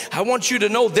doing. I want you to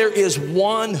know there is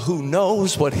one who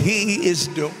knows what he is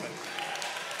doing.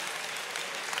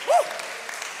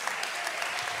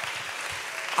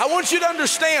 I want you to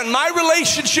understand, my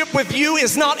relationship with you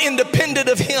is not independent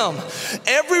of him.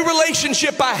 Every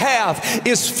relationship I have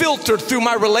is filtered through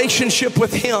my relationship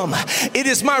with him. It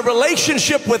is my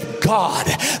relationship with God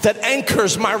that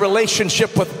anchors my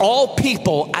relationship with all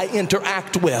people I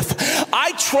interact with.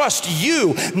 I trust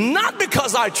you, not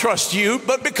because I trust you,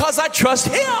 but because I trust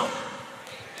him.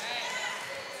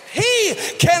 He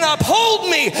can uphold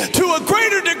me to a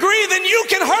greater degree than you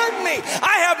can hurt me.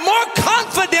 I have more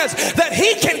confidence that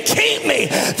he can keep me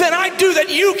than I do that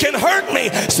you can hurt me,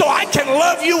 so I can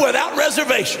love you without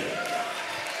reservation.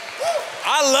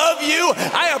 I love you.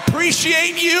 I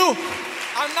appreciate you.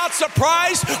 I'm not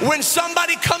surprised when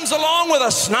somebody comes along with a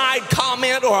snide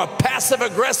comment or a passive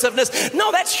aggressiveness.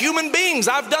 No, that's human beings.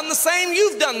 I've done the same.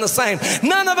 You've done the same.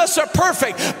 None of us are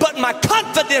perfect, but my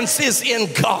confidence is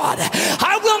in God.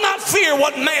 I will not fear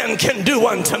what man can do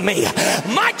unto me.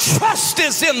 My trust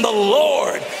is in the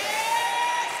Lord.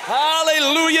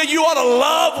 Hallelujah. You ought to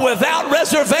love without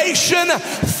reservation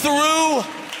through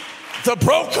the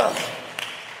broker.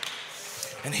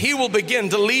 And he will begin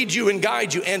to lead you and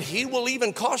guide you, and he will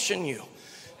even caution you.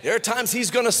 There are times he's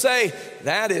going to say,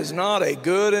 that is not a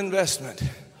good investment.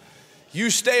 You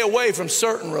stay away from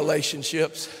certain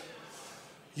relationships.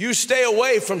 You stay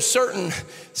away from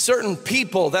certain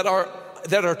people that are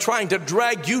trying to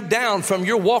drag you down from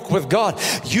your walk with God.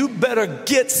 You better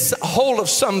get hold of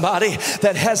somebody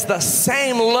that has the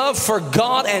same love for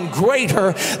God and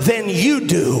greater than you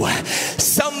do.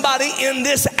 Somebody in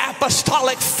this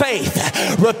apostolic faith,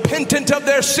 repentant of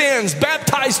their sins,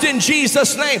 baptized in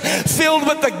Jesus' name, filled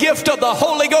with the gift of the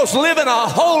Holy Ghost, living a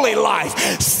holy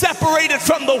life, separated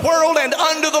from the world and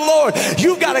under the Lord.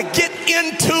 You got to get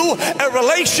into a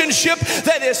relationship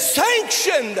that is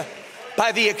sanctioned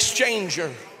by the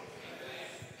exchanger.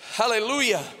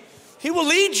 Hallelujah. He will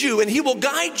lead you and he will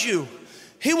guide you.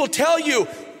 He will tell you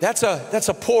that's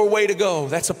a poor way to go.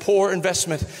 That's a poor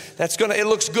investment. It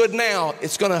looks good now.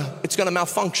 It's gonna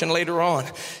malfunction later on.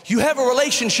 You have a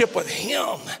relationship with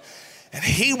him and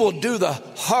he will do the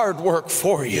hard work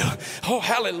for you. Oh,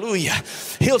 hallelujah.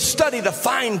 He'll study the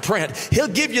fine print. He'll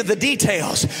give you the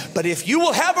details. But if you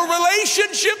will have a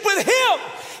relationship with him,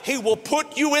 he will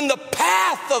put you in the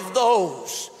path of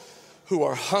those who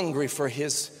are hungry for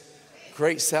his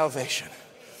great salvation.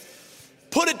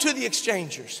 Put it to the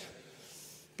exchangers.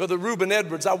 Brother Reuben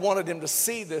Edwards, I wanted him to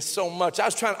see this so much. I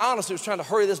was trying to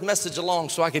hurry this message along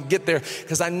so I could get there,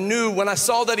 because I knew when I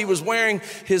saw that he was wearing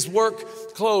his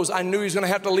work clothes, I knew he was going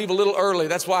to have to leave a little early.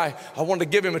 That's why I wanted to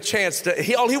give him a chance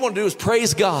to, all he wanted to do is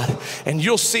praise God, and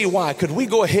you'll see why. Could we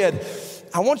go ahead?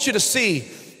 I want you to see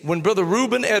when Brother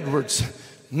Reuben Edwards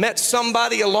met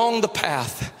somebody along the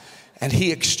path, and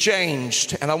he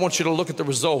exchanged, and I want you to look at the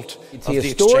result of the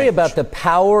exchange. A story about the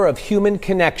power of human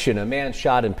connection. A man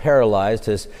shot and paralyzed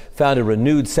has found a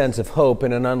renewed sense of hope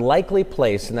in an unlikely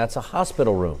place, and that's a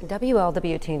hospital room.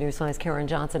 WLWT News 5's Karen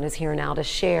Johnson is here now to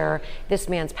share this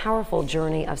man's powerful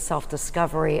journey of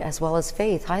self-discovery as well as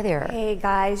faith. Hi there. Hey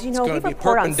guys, you know, we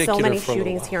report on so many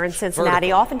shootings here in Cincinnati.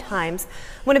 Vertical. Oftentimes,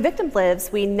 when a victim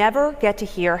lives, we never get to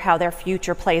hear how their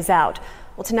future plays out.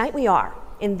 Well, tonight we are.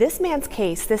 In this man's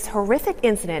case, this horrific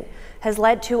incident has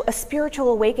led to a spiritual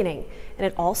awakening, and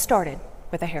it all started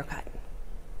with a haircut.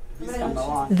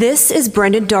 This is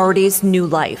Brendan Doherty's new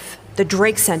life, the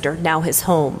Drake Center, now his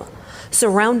home.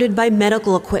 Surrounded by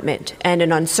medical equipment and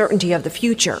an uncertainty of the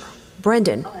future,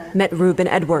 Brendan met Reuben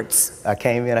Edwards. I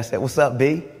came in, I said, "What's up,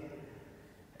 B?"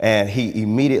 And he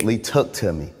immediately took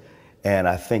to me. And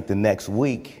I think the next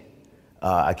week,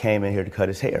 I came in here to cut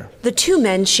his hair. The two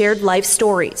men shared life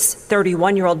stories.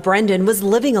 31-year-old Brendan was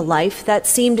living a life that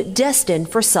seemed destined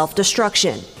for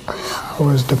self-destruction. I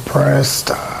was depressed.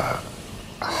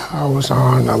 I was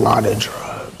on a lot of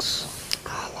drugs.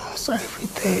 I lost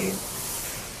everything.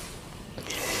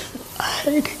 I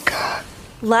hated God.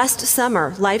 Last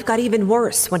summer, life got even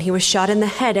worse when he was shot in the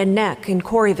head and neck in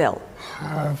Corryville.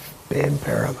 I've been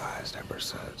paralyzed ever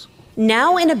since.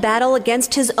 Now in a battle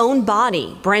against his own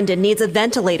body, Brendan needs a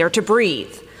ventilator to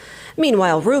breathe.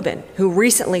 Meanwhile, Reuben, who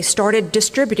recently started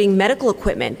distributing medical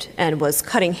equipment and was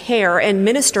cutting hair and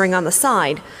ministering on the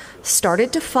side,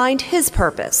 started to find his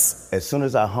purpose. As soon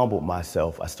as I humbled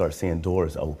myself, I started seeing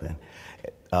doors open.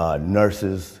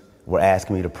 Nurses were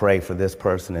asking me to pray for this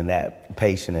person and that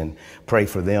patient and pray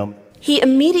for them. He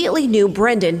immediately knew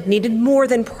Brendan needed more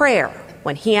than prayer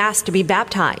when he asked to be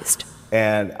baptized.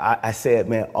 And I said,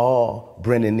 man, all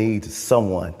Brendan needs is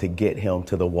someone to get him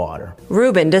to the water.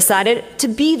 Reuben decided to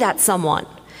be that someone.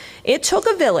 It took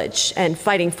a village and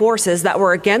fighting forces that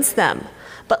were against them.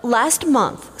 But last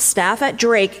month, staff at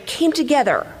Drake came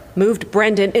together, moved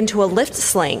Brendan into a lift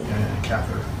sling,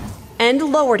 and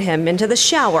lowered him into the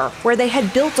shower where they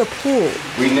had built a pool.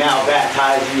 We now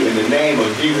baptize you in the name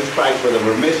of Jesus Christ for the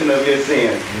remission of your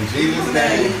sins. In Jesus'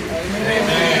 name,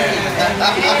 amen.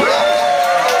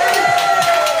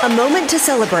 A moment to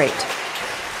celebrate.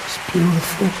 It's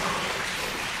beautiful.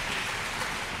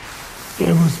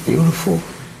 It was beautiful.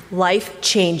 Life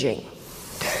changing.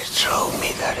 That showed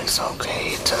me that it's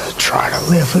okay to try to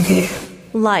live again.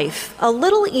 Life a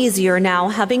little easier now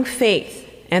having faith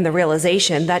and the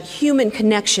realization that human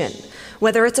connection,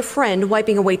 whether it's a friend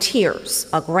wiping away tears,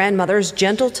 a grandmother's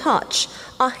gentle touch,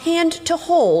 a hand to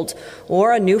hold,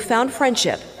 or a newfound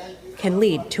friendship, can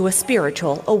lead to a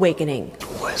spiritual awakening.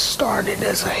 What started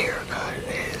as a haircut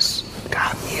has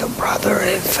got me a brother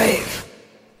in faith.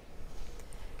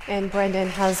 And Brendan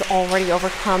has already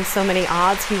overcome so many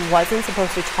odds. He wasn't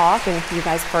supposed to talk, and you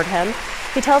guys heard him.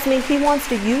 He tells me he wants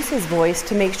to use his voice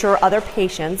to make sure other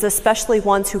patients, especially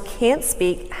ones who can't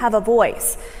speak, have a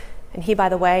voice. And he, by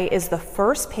the way, is the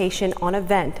first patient on a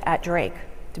vent at Drake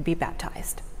to be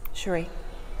baptized. Cherie.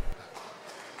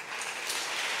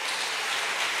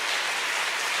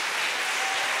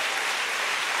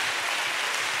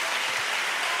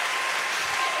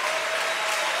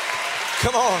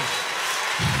 Come on.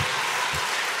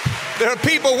 There are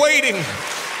people waiting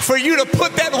for you to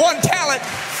put that one talent,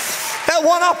 that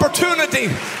one opportunity,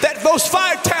 those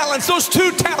 5 talents, those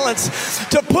 2 talents,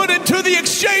 to put into the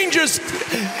exchanges.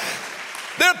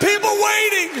 There are people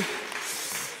waiting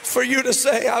for you to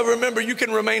say, I remember. You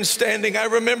can remain standing. I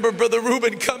remember Brother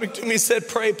Reuben coming to me, said,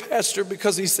 pray, Pastor,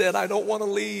 because he said, I don't want to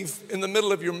leave in the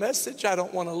middle of your message. I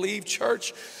don't want to leave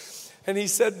church. And he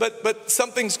said, but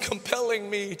something's compelling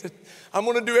me to, I'm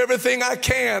going to do everything I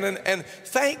can. And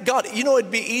thank God, you know,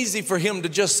 it'd be easy for him to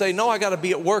just say, no, I got to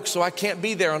be at work, so I can't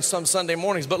be there on some Sunday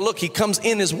mornings. But look, he comes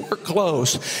in his work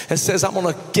clothes and says, I'm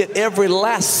going to get every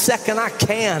last second I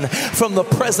can from the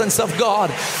presence of God.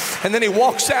 And then he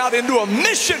walks out into a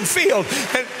mission field.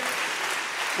 And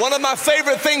one of my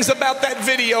favorite things about that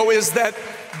video is that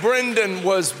Brendan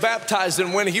was baptized,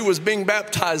 and when he was being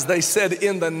baptized, they said,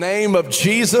 in the name of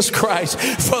Jesus Christ,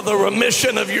 for the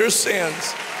remission of your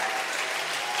sins.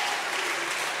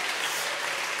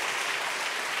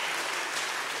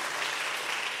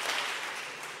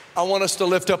 I want us to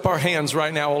lift up our hands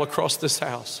right now all across this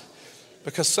house.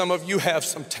 Because some of you have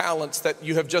some talents that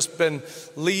you have just been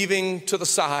leaving to the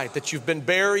side, that you've been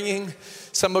burying.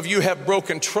 Some of you have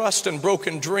broken trust and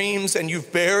broken dreams, and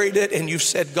you've buried it, and you've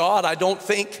said, God, I don't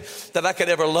think that I could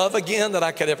ever love again, that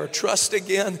I could ever trust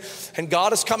again. And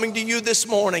God is coming to you this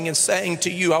morning and saying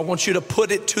to you, I want you to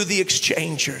put it to the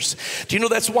exchangers. Do you know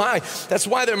that's why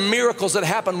there are miracles that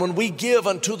happen when we give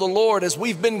unto the Lord, as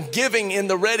we've been giving in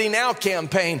the Ready Now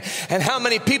campaign. And how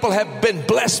many people have been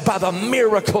blessed by the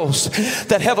miracles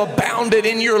that have abounded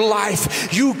in your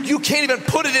life. You can't even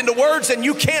put it into words, and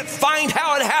you can't find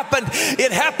how it happened.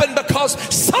 It happened because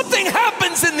something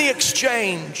happens in the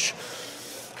exchange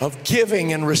of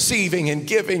giving and receiving and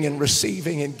giving and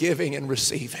receiving and giving and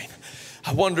receiving.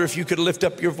 I wonder if you could lift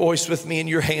up your voice with me and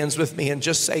your hands with me and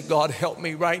just say, God, help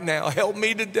me right now. Help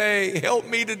me today. Help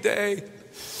me today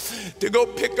to go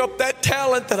pick up that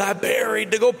talent that I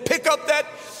buried, to go pick up that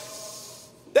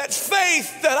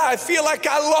faith that I feel like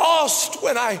I lost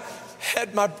when I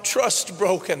had my trust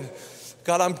broken.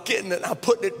 God, I'm getting it. I'm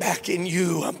putting it back in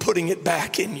you. I'm putting it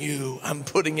back in you. I'm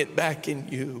putting it back in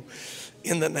you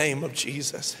in the name of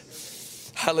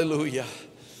Jesus. Hallelujah.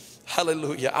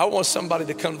 Hallelujah. I want somebody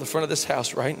to come to the front of this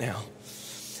house right now.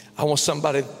 I want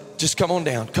somebody, just come on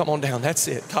down. Come on down. That's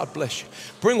it. God bless you.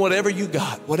 Bring whatever you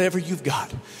got, whatever you've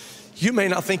got. You may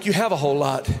not think you have a whole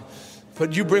lot,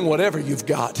 but you bring whatever you've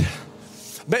got.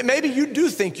 Maybe you do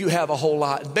think you have a whole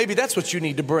lot. Maybe that's what you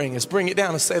need to bring, is bring it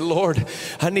down and say, Lord,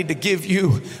 I need to give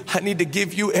you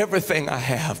everything I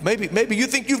have. Maybe you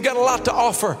think you've got a lot to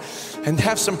offer and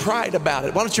have some pride about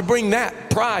it. Why don't you bring that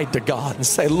pride to God and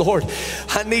say, Lord,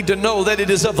 I need to know that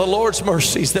it is of the Lord's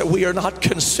mercies that we are not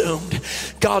consumed.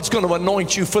 God's going to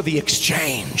anoint you for the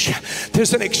exchange.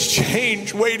 There's an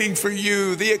exchange waiting for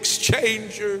you, the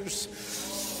exchangers.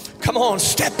 Come on,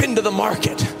 step into the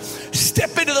market.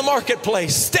 Step into the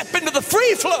marketplace. Step into the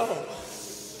free flow.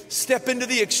 Step into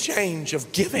the exchange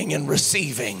of giving and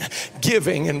receiving.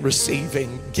 Giving and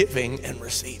receiving. Giving and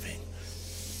receiving.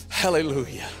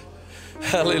 Hallelujah.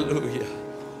 Hallelujah.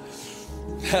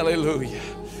 Hallelujah.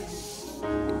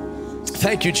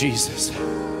 Thank you, Jesus.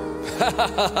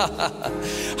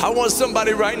 I want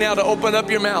somebody right now to open up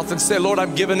your mouth and say, Lord,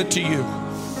 I'm giving it to you.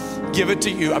 Give it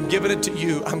to you. I'm giving it to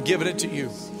you. I'm giving it to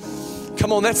you.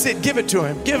 Come on, that's it. Give it to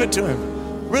him. Give it to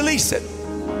him. Release it.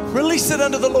 Release it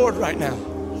unto the Lord right now.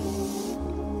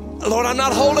 Lord, I'm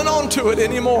not holding on to it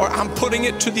anymore. I'm putting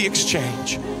it to the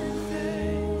exchange.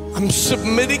 I'm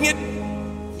submitting it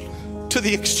to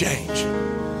the exchange.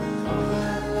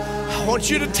 I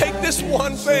want you to take this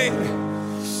one thing,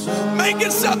 make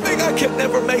it something I could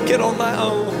never make it on my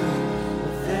own.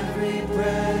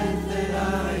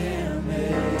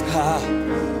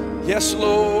 Yes,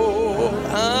 Lord,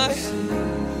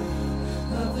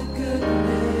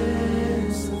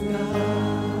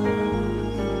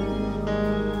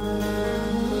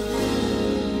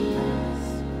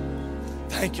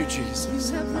 thank you,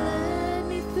 Jesus.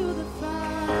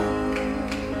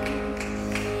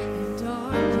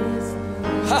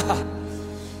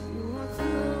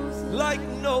 Like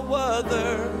no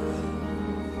other.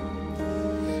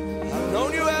 I've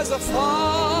known you as a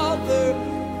father.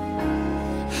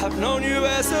 I've known you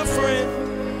as a friend.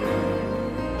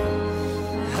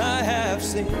 I have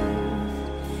seen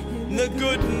the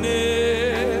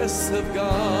goodness of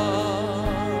God.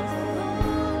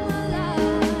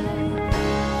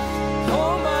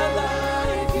 All my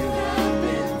life you have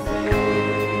been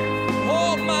faithful.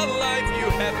 All my life you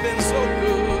have been so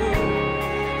good.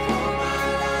 All my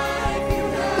life you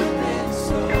have been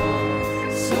so good.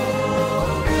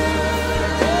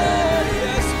 Oh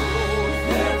yes, Lord,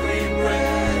 every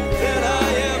breath that I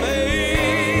am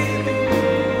able,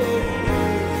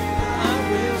 I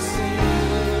will sing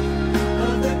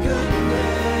of the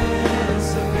goodness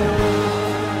of God.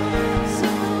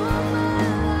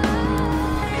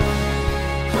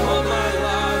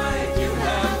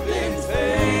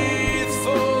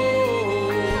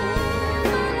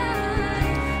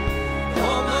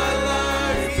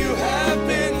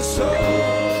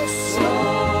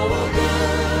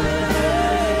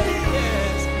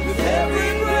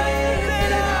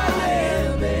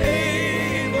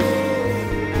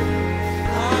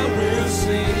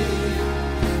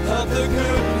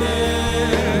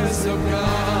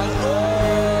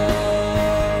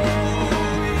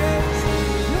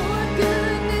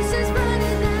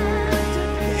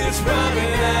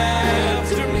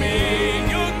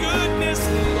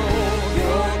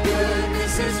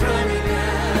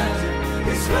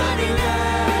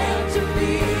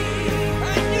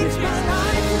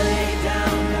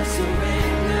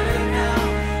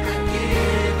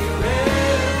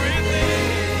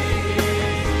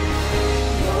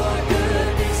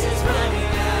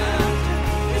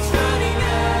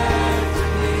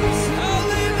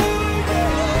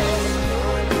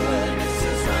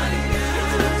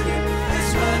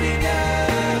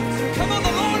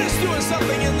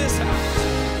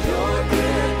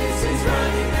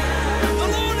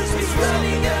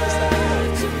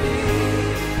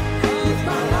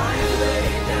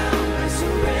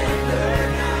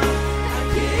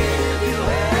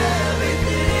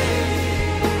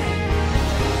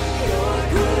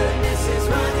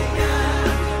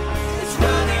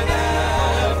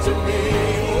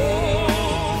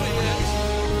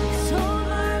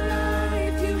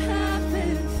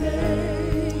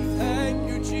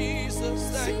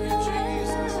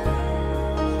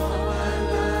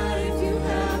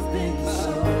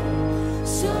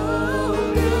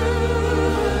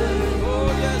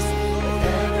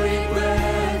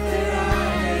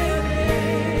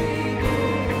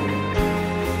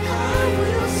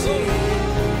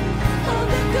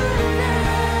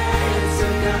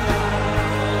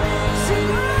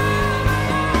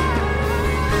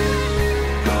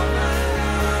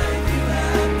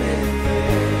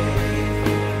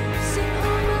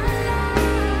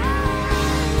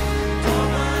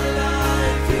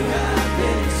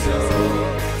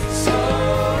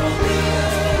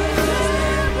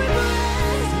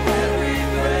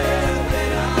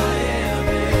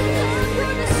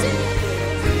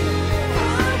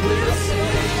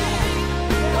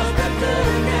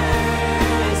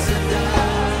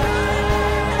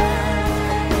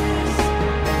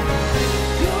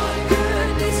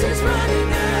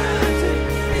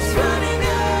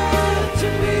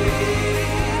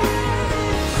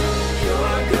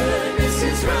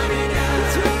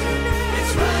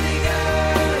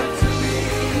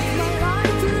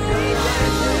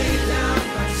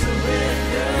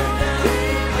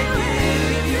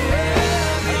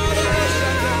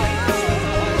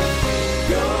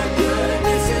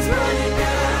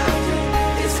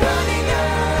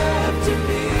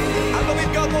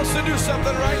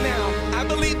 something right now. I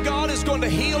believe God is going to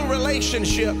heal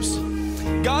relationships.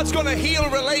 God's going to heal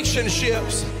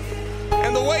relationships.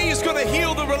 And the way He's going to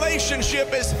heal the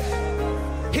relationship is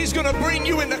He's going to bring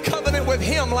you into covenant with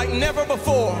Him like never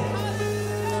before.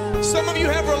 Some of you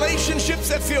have relationships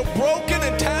that feel broken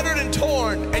and tattered and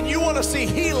torn, and you want to see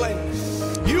healing.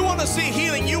 You want to see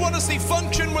healing. You want to see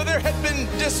function where there had been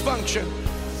dysfunction.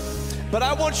 But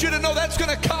I want you to know that's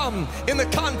going to come in the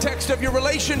context of your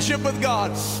relationship with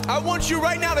God. I want you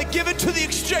right now to give it to the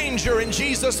exchanger in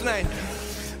Jesus' name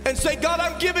and say, God,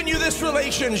 I'm giving you this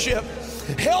relationship.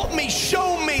 Help me,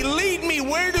 show me, lead me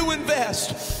where to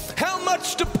invest, how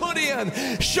much to put in.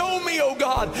 Show me, oh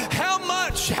God, how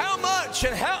much,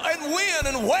 and how, and when,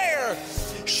 and where.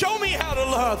 Show me how to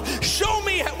love. Show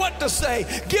me what to say.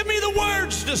 Give me the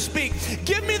words to speak.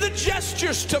 Give me the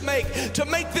gestures to make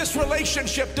this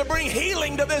relationship, to bring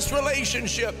healing to this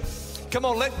relationship. Come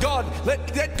on, let God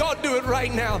do it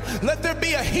right now. Let there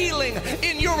be a healing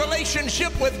in your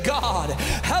relationship with God.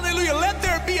 Hallelujah. Let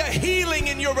there be a healing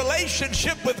in your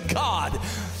relationship with God.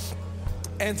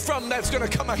 And from that's going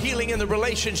to come a healing in the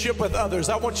relationship with others.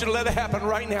 I want you to let it happen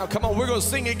right now. Come on, we're going to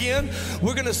sing again.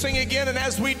 We're going to sing again. And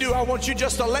as we do, I want you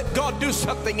just to let God do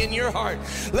something in your heart.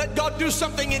 Let God do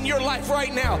something in your life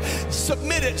right now.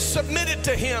 Submit it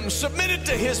to Him. Submit it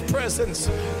to His presence.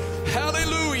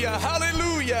 Hallelujah,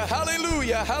 hallelujah,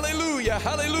 hallelujah, hallelujah,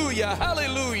 hallelujah,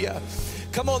 hallelujah.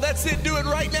 Come on, that's it. Do it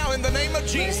right now in the name of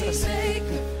Jesus.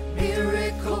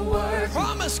 Miracle work,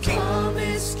 promise keep,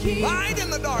 light in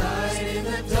the darkness. Light in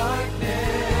the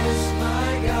darkness,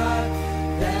 my God,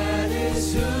 that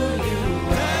is who you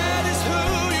are. That is who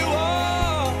you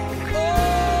are.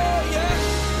 Oh yeah.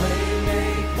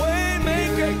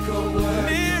 Waymaker,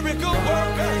 miracle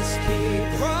worker,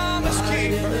 promise keeper.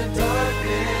 Light in the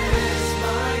darkness,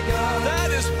 my God, that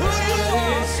is who you are.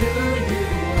 That is who you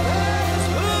are.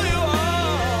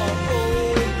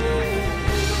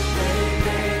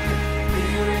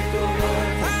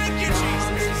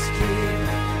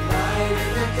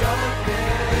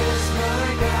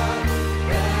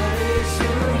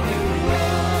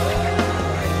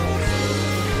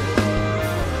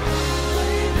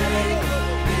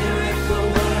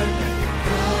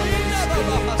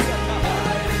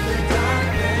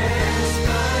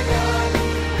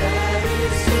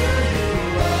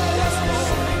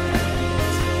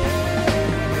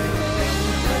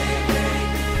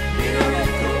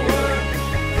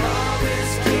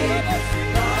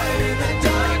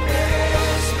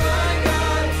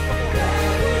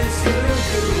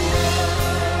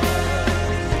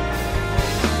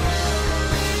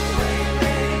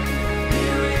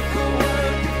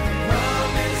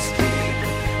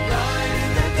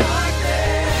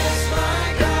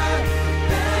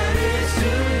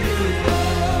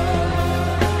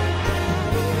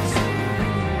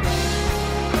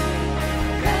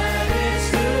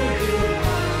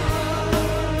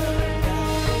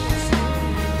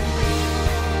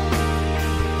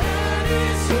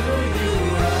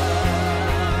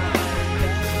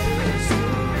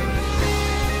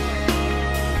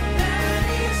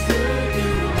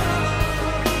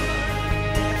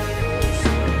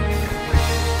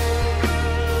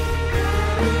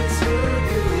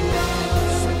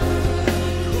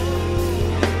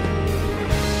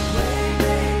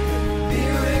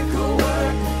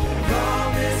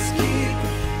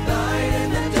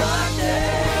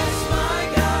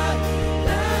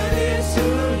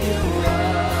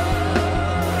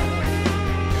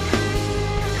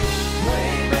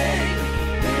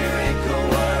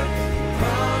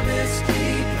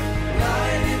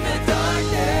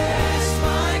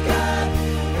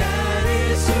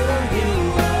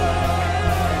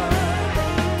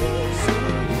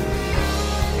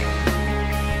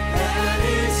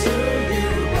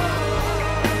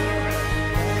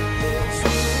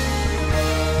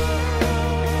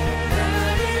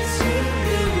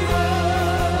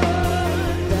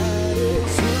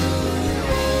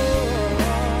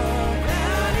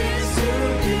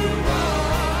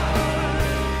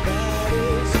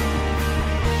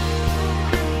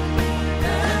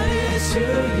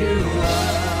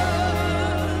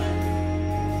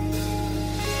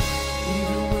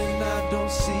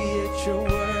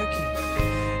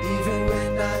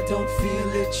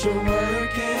 You're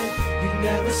working, you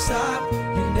never stop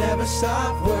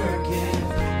working.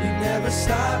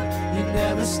 You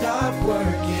never stop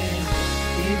working.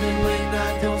 Even when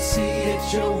I don't see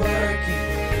it, you're working.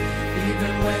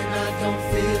 Even when I don't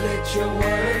feel it, you're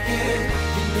working.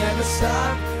 You never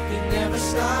stop working. You never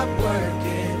stop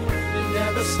working.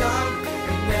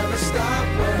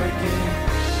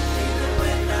 Even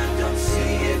when I don't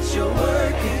see it, you're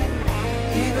working.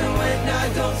 Even when I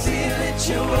don't don't feel it,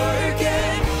 you're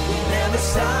working.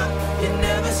 You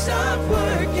never stop working.